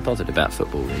who'd have been bothered about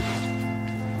football, really?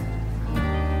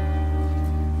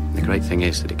 The great thing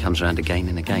is that it comes around again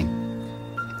and again.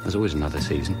 There's always another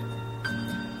season.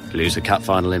 Lose a cup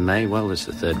final in May, well, there's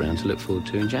the third round to look forward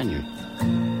to in January.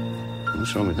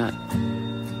 What's wrong with that?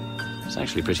 It's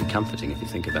actually pretty comforting if you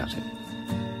think about it.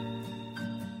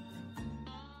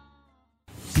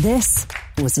 This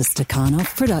was a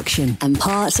Stakhanov production and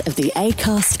part of the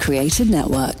Acast Creative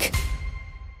Network.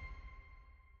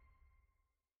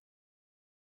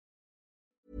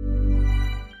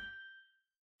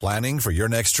 Planning for your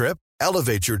next trip?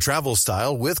 Elevate your travel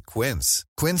style with Quince.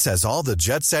 Quince has all the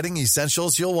jet-setting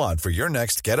essentials you'll want for your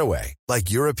next getaway, like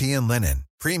European linen,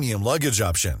 premium luggage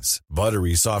options,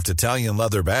 buttery soft Italian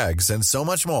leather bags, and so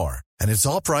much more. And it's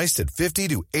all priced at 50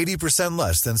 to 80%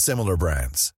 less than similar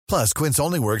brands. Plus, Quince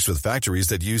only works with factories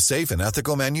that use safe and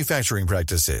ethical manufacturing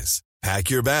practices.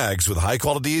 Pack your bags with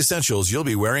high-quality essentials you'll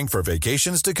be wearing for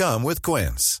vacations to come with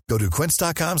Quince. Go to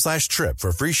quince.com/trip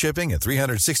for free shipping and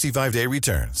 365-day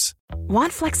returns.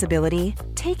 Want flexibility?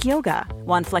 Take yoga.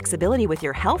 Want flexibility with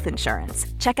your health insurance?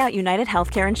 Check out United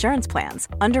Healthcare Insurance Plans.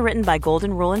 Underwritten by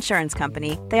Golden Rule Insurance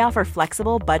Company, they offer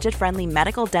flexible, budget-friendly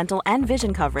medical, dental, and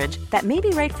vision coverage that may be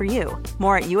right for you.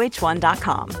 More at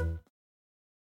UH1.com.